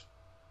perspective.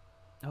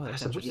 Oh, that's I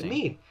said, interesting. what do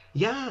you mean?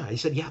 Yeah, he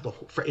said, yeah,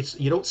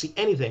 you don't see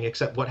anything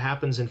except what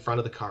happens in front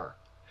of the car,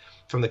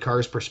 from the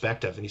car's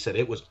perspective. And he said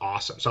it was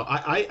awesome. So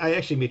I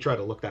actually may try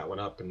to look that one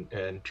up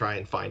and try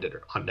and find it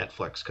on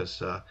Netflix,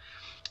 because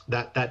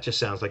that just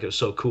sounds like it was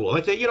so cool.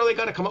 Like they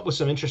got to come up with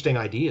some interesting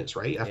ideas,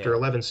 right? After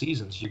 11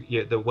 seasons,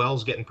 the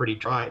well's getting pretty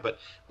dry, but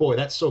boy,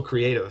 that's so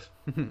creative.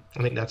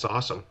 I think that's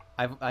awesome.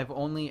 I've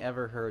only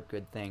ever heard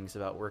good things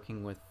about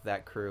working with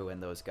that crew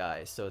and those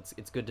guys, so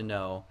it's good to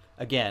know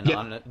again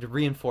to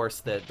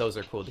reinforce that those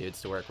are cool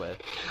dudes to work with.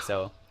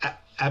 So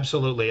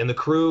absolutely, and the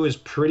crew is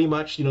pretty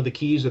much the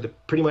Keys are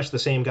pretty much the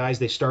same guys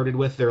they started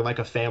with. They're like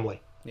a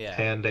family.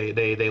 Yeah, and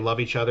they love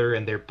each other,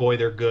 and they're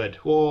good.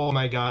 Oh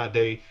my God,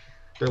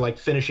 they're like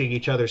finishing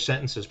each other's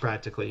sentences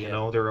practically.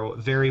 They're a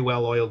very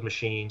well-oiled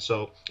machine.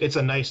 So it's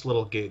a nice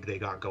little gig they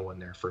got going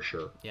there for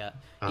sure. Yeah.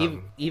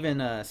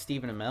 Even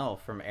Stephen Amell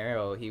from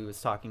Arrow, he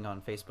was talking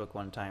on Facebook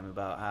one time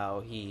about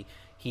how he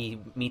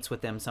meets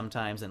with them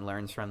sometimes and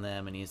learns from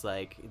them, and he's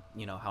like,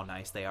 how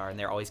nice they are, and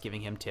they're always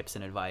giving him tips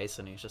and advice,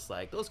 and he's just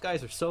like, those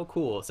guys are so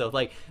cool. So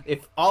like,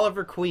 if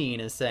Oliver Queen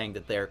is saying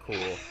that they're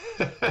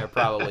cool, they're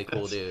probably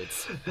cool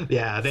dudes.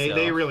 Yeah,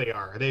 they really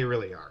are. They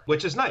really are,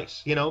 which is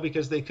nice,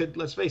 because they could,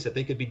 let's face it,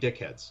 they could be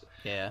dickheads.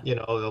 Yeah.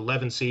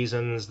 11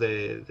 seasons,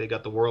 they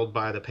got the world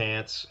by the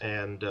pants,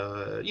 and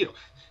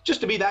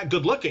just to be that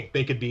good looking,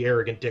 they could be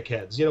arrogant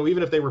dickheads.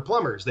 Even if they were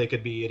plumbers, they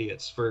could be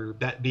idiots for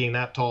that being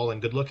that tall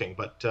and good looking.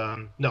 But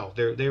no,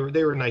 they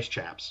were nice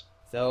chaps.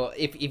 So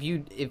if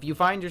you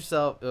find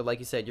yourself, like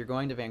you said, you're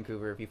going to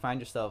Vancouver, if you find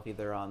yourself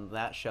either on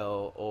that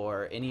show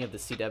or any of the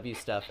CW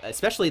stuff,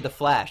 especially The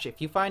Flash,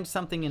 if you find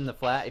something in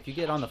if you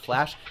get on The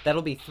Flash,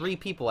 that'll be 3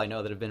 people I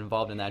know that have been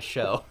involved in that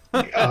show.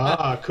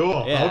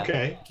 Cool. Yeah,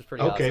 okay. which is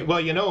pretty okay. awesome.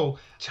 Well,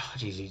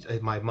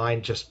 my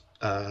mind just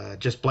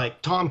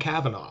blanked. Tom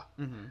Cavanaugh,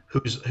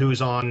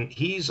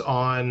 he's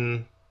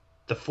on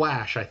The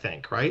Flash, I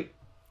think, right?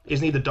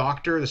 Isn't he the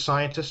doctor, the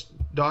scientist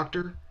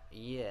doctor?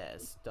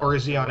 Yes. Or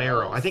is he on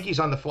Arrow? Wells. I think he's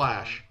on The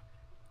Flash.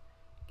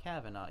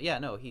 Cavanaugh. Yeah,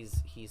 no,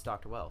 he's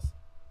Dr. Wells.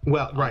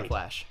 Well, on right.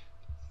 Flash.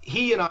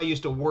 He and I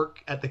used to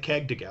work at the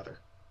Keg together.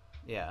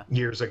 Yeah.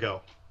 Years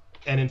ago.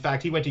 And in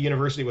fact, he went to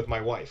university with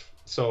my wife.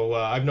 So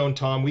I've known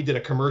Tom. We did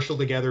a commercial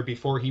together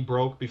before he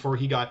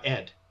got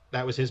Ed.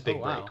 That was his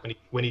big break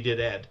when he did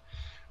Ed.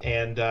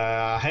 And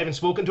I haven't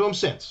spoken to him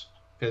since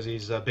because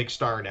he's a big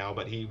star now,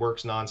 but he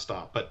works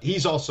nonstop. But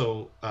he's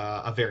also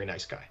a very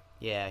nice guy.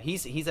 Yeah,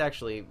 he's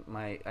actually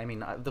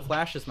The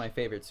Flash is my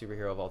favorite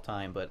superhero of all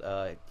time,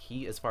 but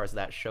he, as far as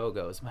that show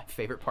goes, my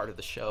favorite part of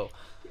the show.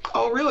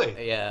 Oh,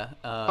 really? Yeah.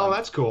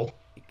 That's cool.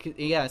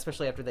 Yeah,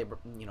 especially after they,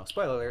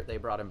 spoiler alert, they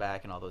brought him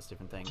back and all those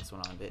different things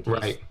went on. But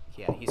right.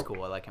 Yeah, he's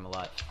cool. I like him a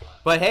lot.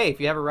 But hey,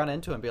 if you ever run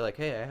into him, be like,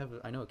 hey,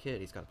 I know a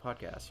kid. He's got a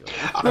podcast.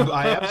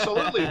 I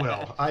absolutely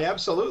will. I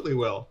absolutely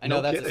will. I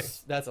know kidding.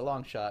 That's a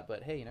long shot,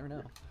 but hey, you never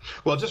know.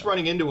 Well, just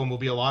running into him will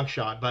be a long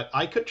shot, but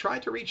I could try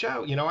to reach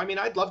out.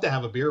 I'd love to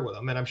have a beer with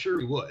him, and I'm sure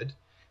he would.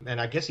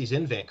 And I guess he's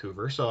in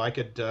Vancouver, so I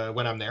could,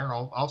 when I'm there,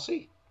 I'll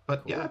see.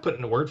 But cool. Yeah, I put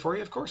in a word for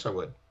you. Of course I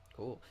would.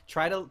 Cool.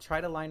 Try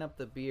to line up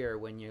the beer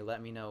when you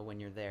let me know when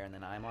you're there, and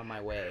then I'm on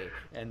my way.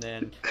 And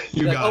then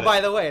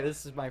by the way,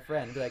 this is my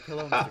friend. Be like,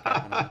 hello, Mr.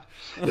 Kavanaugh.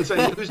 It's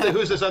like,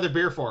 who's this other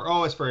beer for?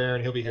 Oh, it's for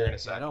Aaron. He'll be here in a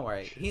second. Don't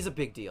worry. He's a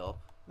big deal.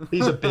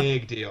 He's a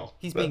big deal.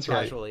 He's being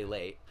casually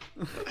late.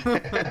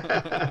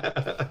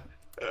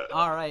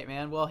 All right,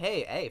 man. Well,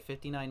 hey,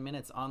 59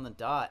 minutes on the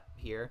dot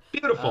here.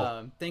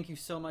 Beautiful. Thank you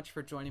so much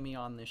for joining me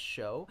on this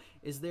show.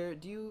 Do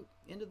you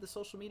into the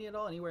social media at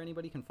all? Anywhere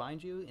anybody can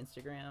find you?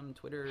 Instagram,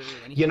 Twitter,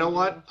 anything? You know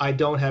what? I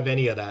don't have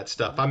any of that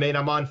stuff. I mean,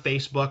 I'm on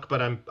Facebook,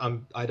 but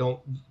I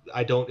don't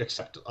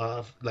accept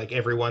like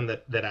everyone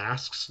that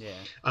asks. Yeah.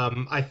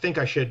 I think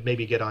I should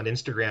maybe get on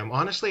Instagram.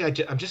 Honestly,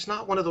 I'm just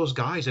not one of those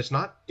guys. It's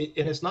not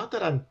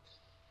that I'm,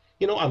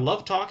 I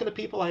love talking to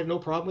people. I have no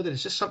problem with it.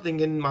 It's just something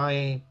in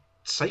my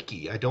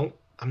psyche.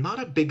 I'm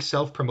not a big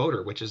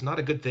self-promoter, which is not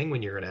a good thing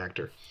when you're an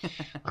actor.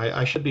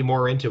 I should be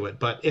more into it.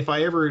 But if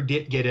I ever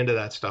get into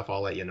that stuff,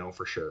 I'll let you know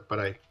for sure. But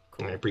I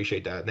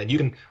appreciate that. And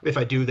then if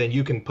I do, then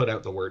you can put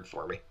out the word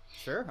for me.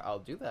 Sure, I'll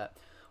do that.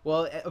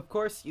 Well, of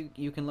course,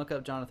 you can look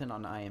up Jonathan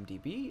on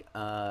IMDb,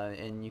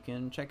 and you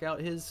can check out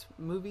his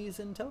movies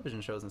and television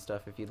shows and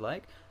stuff if you'd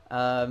like.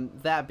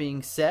 That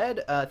being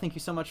said, thank you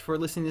so much for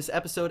listening to this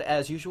episode.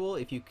 As usual,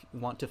 if you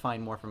want to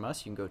find more from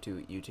us, you can go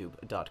to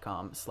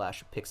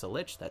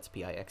youtube.com/pixelitch. That's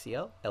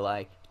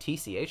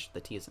PIXELLITCH.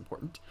 The T is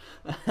important.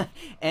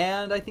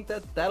 And I think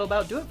that'll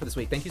about do it for this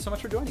week. Thank you so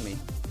much for joining me.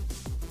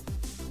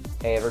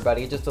 Hey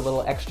everybody, just a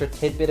little extra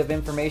tidbit of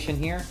information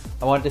here.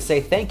 I wanted to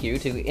say thank you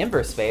to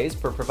Inverse Phase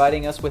for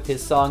providing us with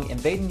his song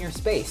Invading Your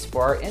Space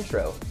for our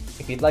intro.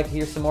 If you'd like to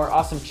hear some more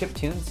awesome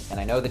chiptunes, and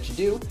I know that you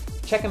do,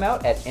 check him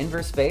out at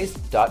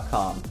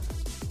inversephase.com.